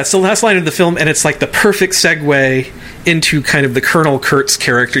 Yeah, it's the last line of the film, and it's like the perfect segue into kind of the Colonel Kurtz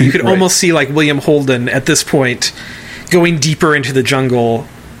character. You could almost see like William Holden at this point going deeper into the jungle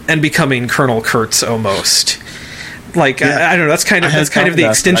and becoming Colonel Kurtz almost. Like I don't know, that's kind of the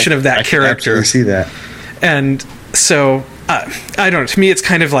extension of that character. I see that. And so I don't know. To me, it's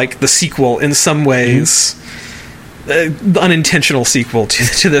kind of like the sequel in some ways. The unintentional sequel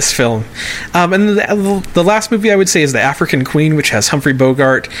to this film. And the last movie I would say is The African Queen, which has Humphrey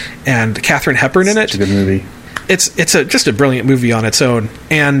Bogart and Katharine Hepburn in it. It's a good movie. It's just a brilliant movie on its own.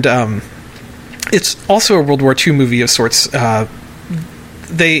 And it's also a World War II movie of sorts.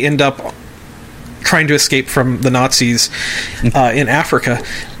 They end up trying to escape from the Nazis in Africa,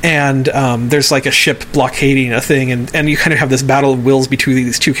 and there's like a ship blockading a thing, and you kind of have this battle of wills between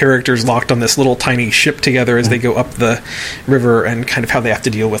these two characters locked on this little tiny ship together as they go up the river, and kind of how they have to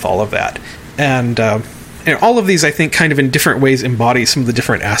deal with all of that. And all of these, I think, kind of in different ways embody some of the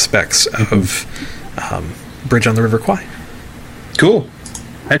different aspects of Bridge on the River Kwai. Cool.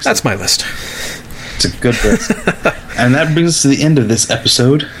 Excellent. That's my list. It's a good list. And that brings us to the end of this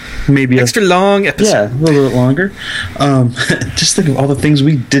episode. Maybe extra long episode. Yeah, a little bit longer. Just think of all the things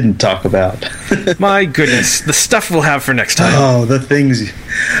we didn't talk about. My goodness, the stuff we'll have for next time. Oh, the things.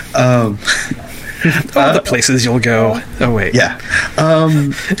 The places you'll go. Oh wait. Yeah.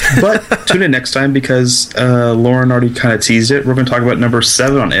 But tune in next time because Lauren already kind of teased it. We're going to talk about number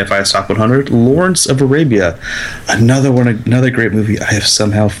 7 on AFI's Top 100, Lawrence of Arabia. Another great movie I have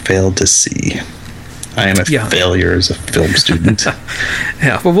somehow failed to see. I am a failure as a film student.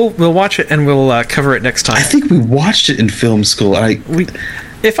 Yeah, well, we'll watch it and we'll cover it next time. I think we watched it in film school.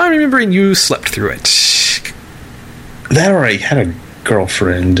 If I'm remembering, you slept through it. That or I had a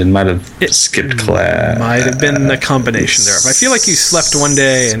girlfriend and might have skipped class. Might have been a combination there. But I feel like you slept one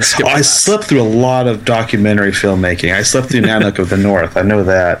day and skipped class. I slept through a lot of documentary filmmaking. I slept through Nanook of the North. I know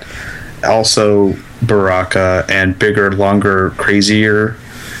that. Also, Baraka and Bigger, Longer, Crazier.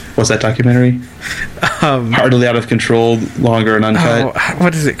 What's that documentary? Hardly Out of Control, Longer and Uncut.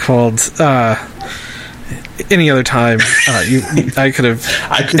 What is it called? any other time, I could have.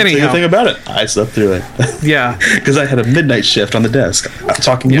 I couldn't say anything about it. I slept through it. Yeah. Because I had a midnight shift on the desk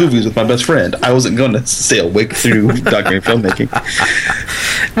talking movies with my best friend. I wasn't going to stay awake through documentary filmmaking.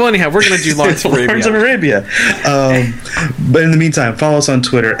 Well, anyhow, we're going to do Lawrence of Arabia. Lawrence of Arabia. But in the meantime, follow us on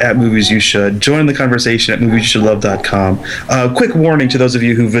Twitter at Movies You Should. Join the conversation at moviesyousshouldlove.com. Quick warning to those of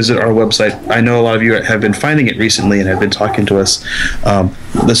you who visit our website. I know a lot of you have been finding it recently and have been talking to us.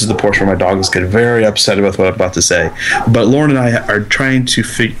 This is the portion where my dog is getting very upset about what I'm about to say. But Lauren and I are trying to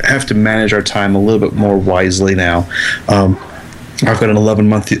have to manage our time a little bit more wisely now. I've got an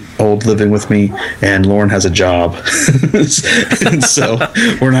 11-month-old living with me, and Lauren has a job, and so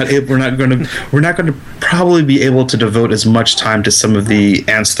we're not going to probably be able to devote as much time to some of the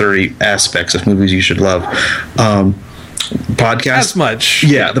ancillary aspects of Movies You Should Love. Podcast as much.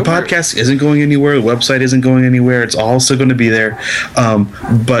 Yeah, the podcast isn't going anywhere. The website isn't going anywhere. It's also going to be there,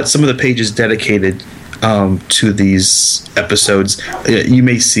 but some of the pages dedicated to these episodes, you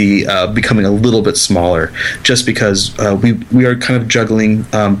may see becoming a little bit smaller, just because we are kind of juggling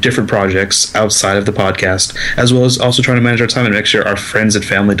different projects outside of the podcast, as well as also trying to manage our time and make sure our friends and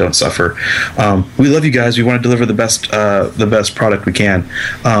family don't suffer. We love you guys. We want to deliver the best product we can.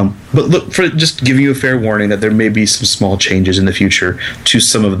 But look, for just giving you a fair warning that there may be some small changes in the future to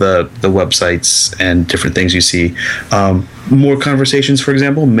some of the websites and different things you see. More conversations, for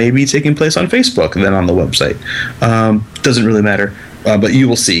example, may be taking place on Facebook than on the website. Doesn't really matter, but you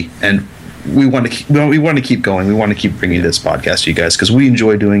will see. And we want to keep going. We want to keep bringing this podcast to you guys because we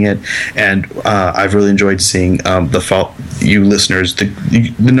enjoy doing it, and I've really enjoyed seeing you listeners.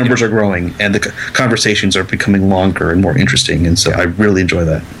 The numbers are growing, and the conversations are becoming longer and more interesting, and so I really enjoy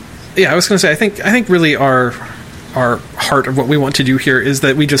that. Yeah, I was going to say, I think really our heart of what we want to do here is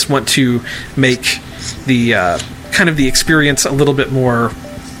that we just want to make the kind of the experience a little bit more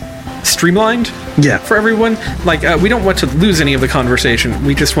streamlined for everyone. Like, we don't want to lose any of the conversation.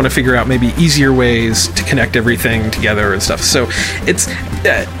 We just want to figure out maybe easier ways to connect everything together and stuff. So it's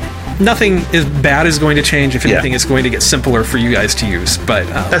nothing as bad is going to change. If anything, it's going to get simpler for you guys to use. But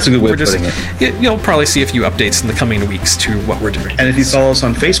that's a good way of putting it. You'll probably see a few updates in the coming weeks to what we're doing. And if you follow us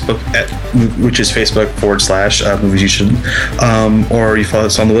on Facebook, which is Facebook.com/Movies You Should, or you follow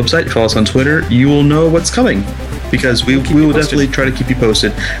us on the website, you follow us on Twitter, you will know what's coming. Because we will definitely try to keep you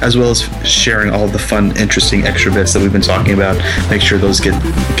posted, as well as sharing all the fun, interesting extra bits that we've been talking about. Make sure those get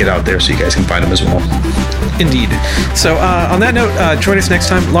out there so you guys can find them as well. Indeed. So on that note, join us next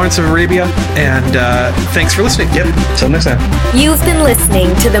time, Lawrence of Arabia, and thanks for listening. Yep. Till next time. You've been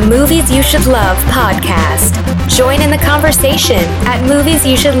listening to the Movies You Should Love podcast. Join in the conversation at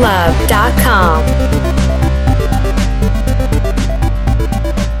moviesyousshouldlove.com.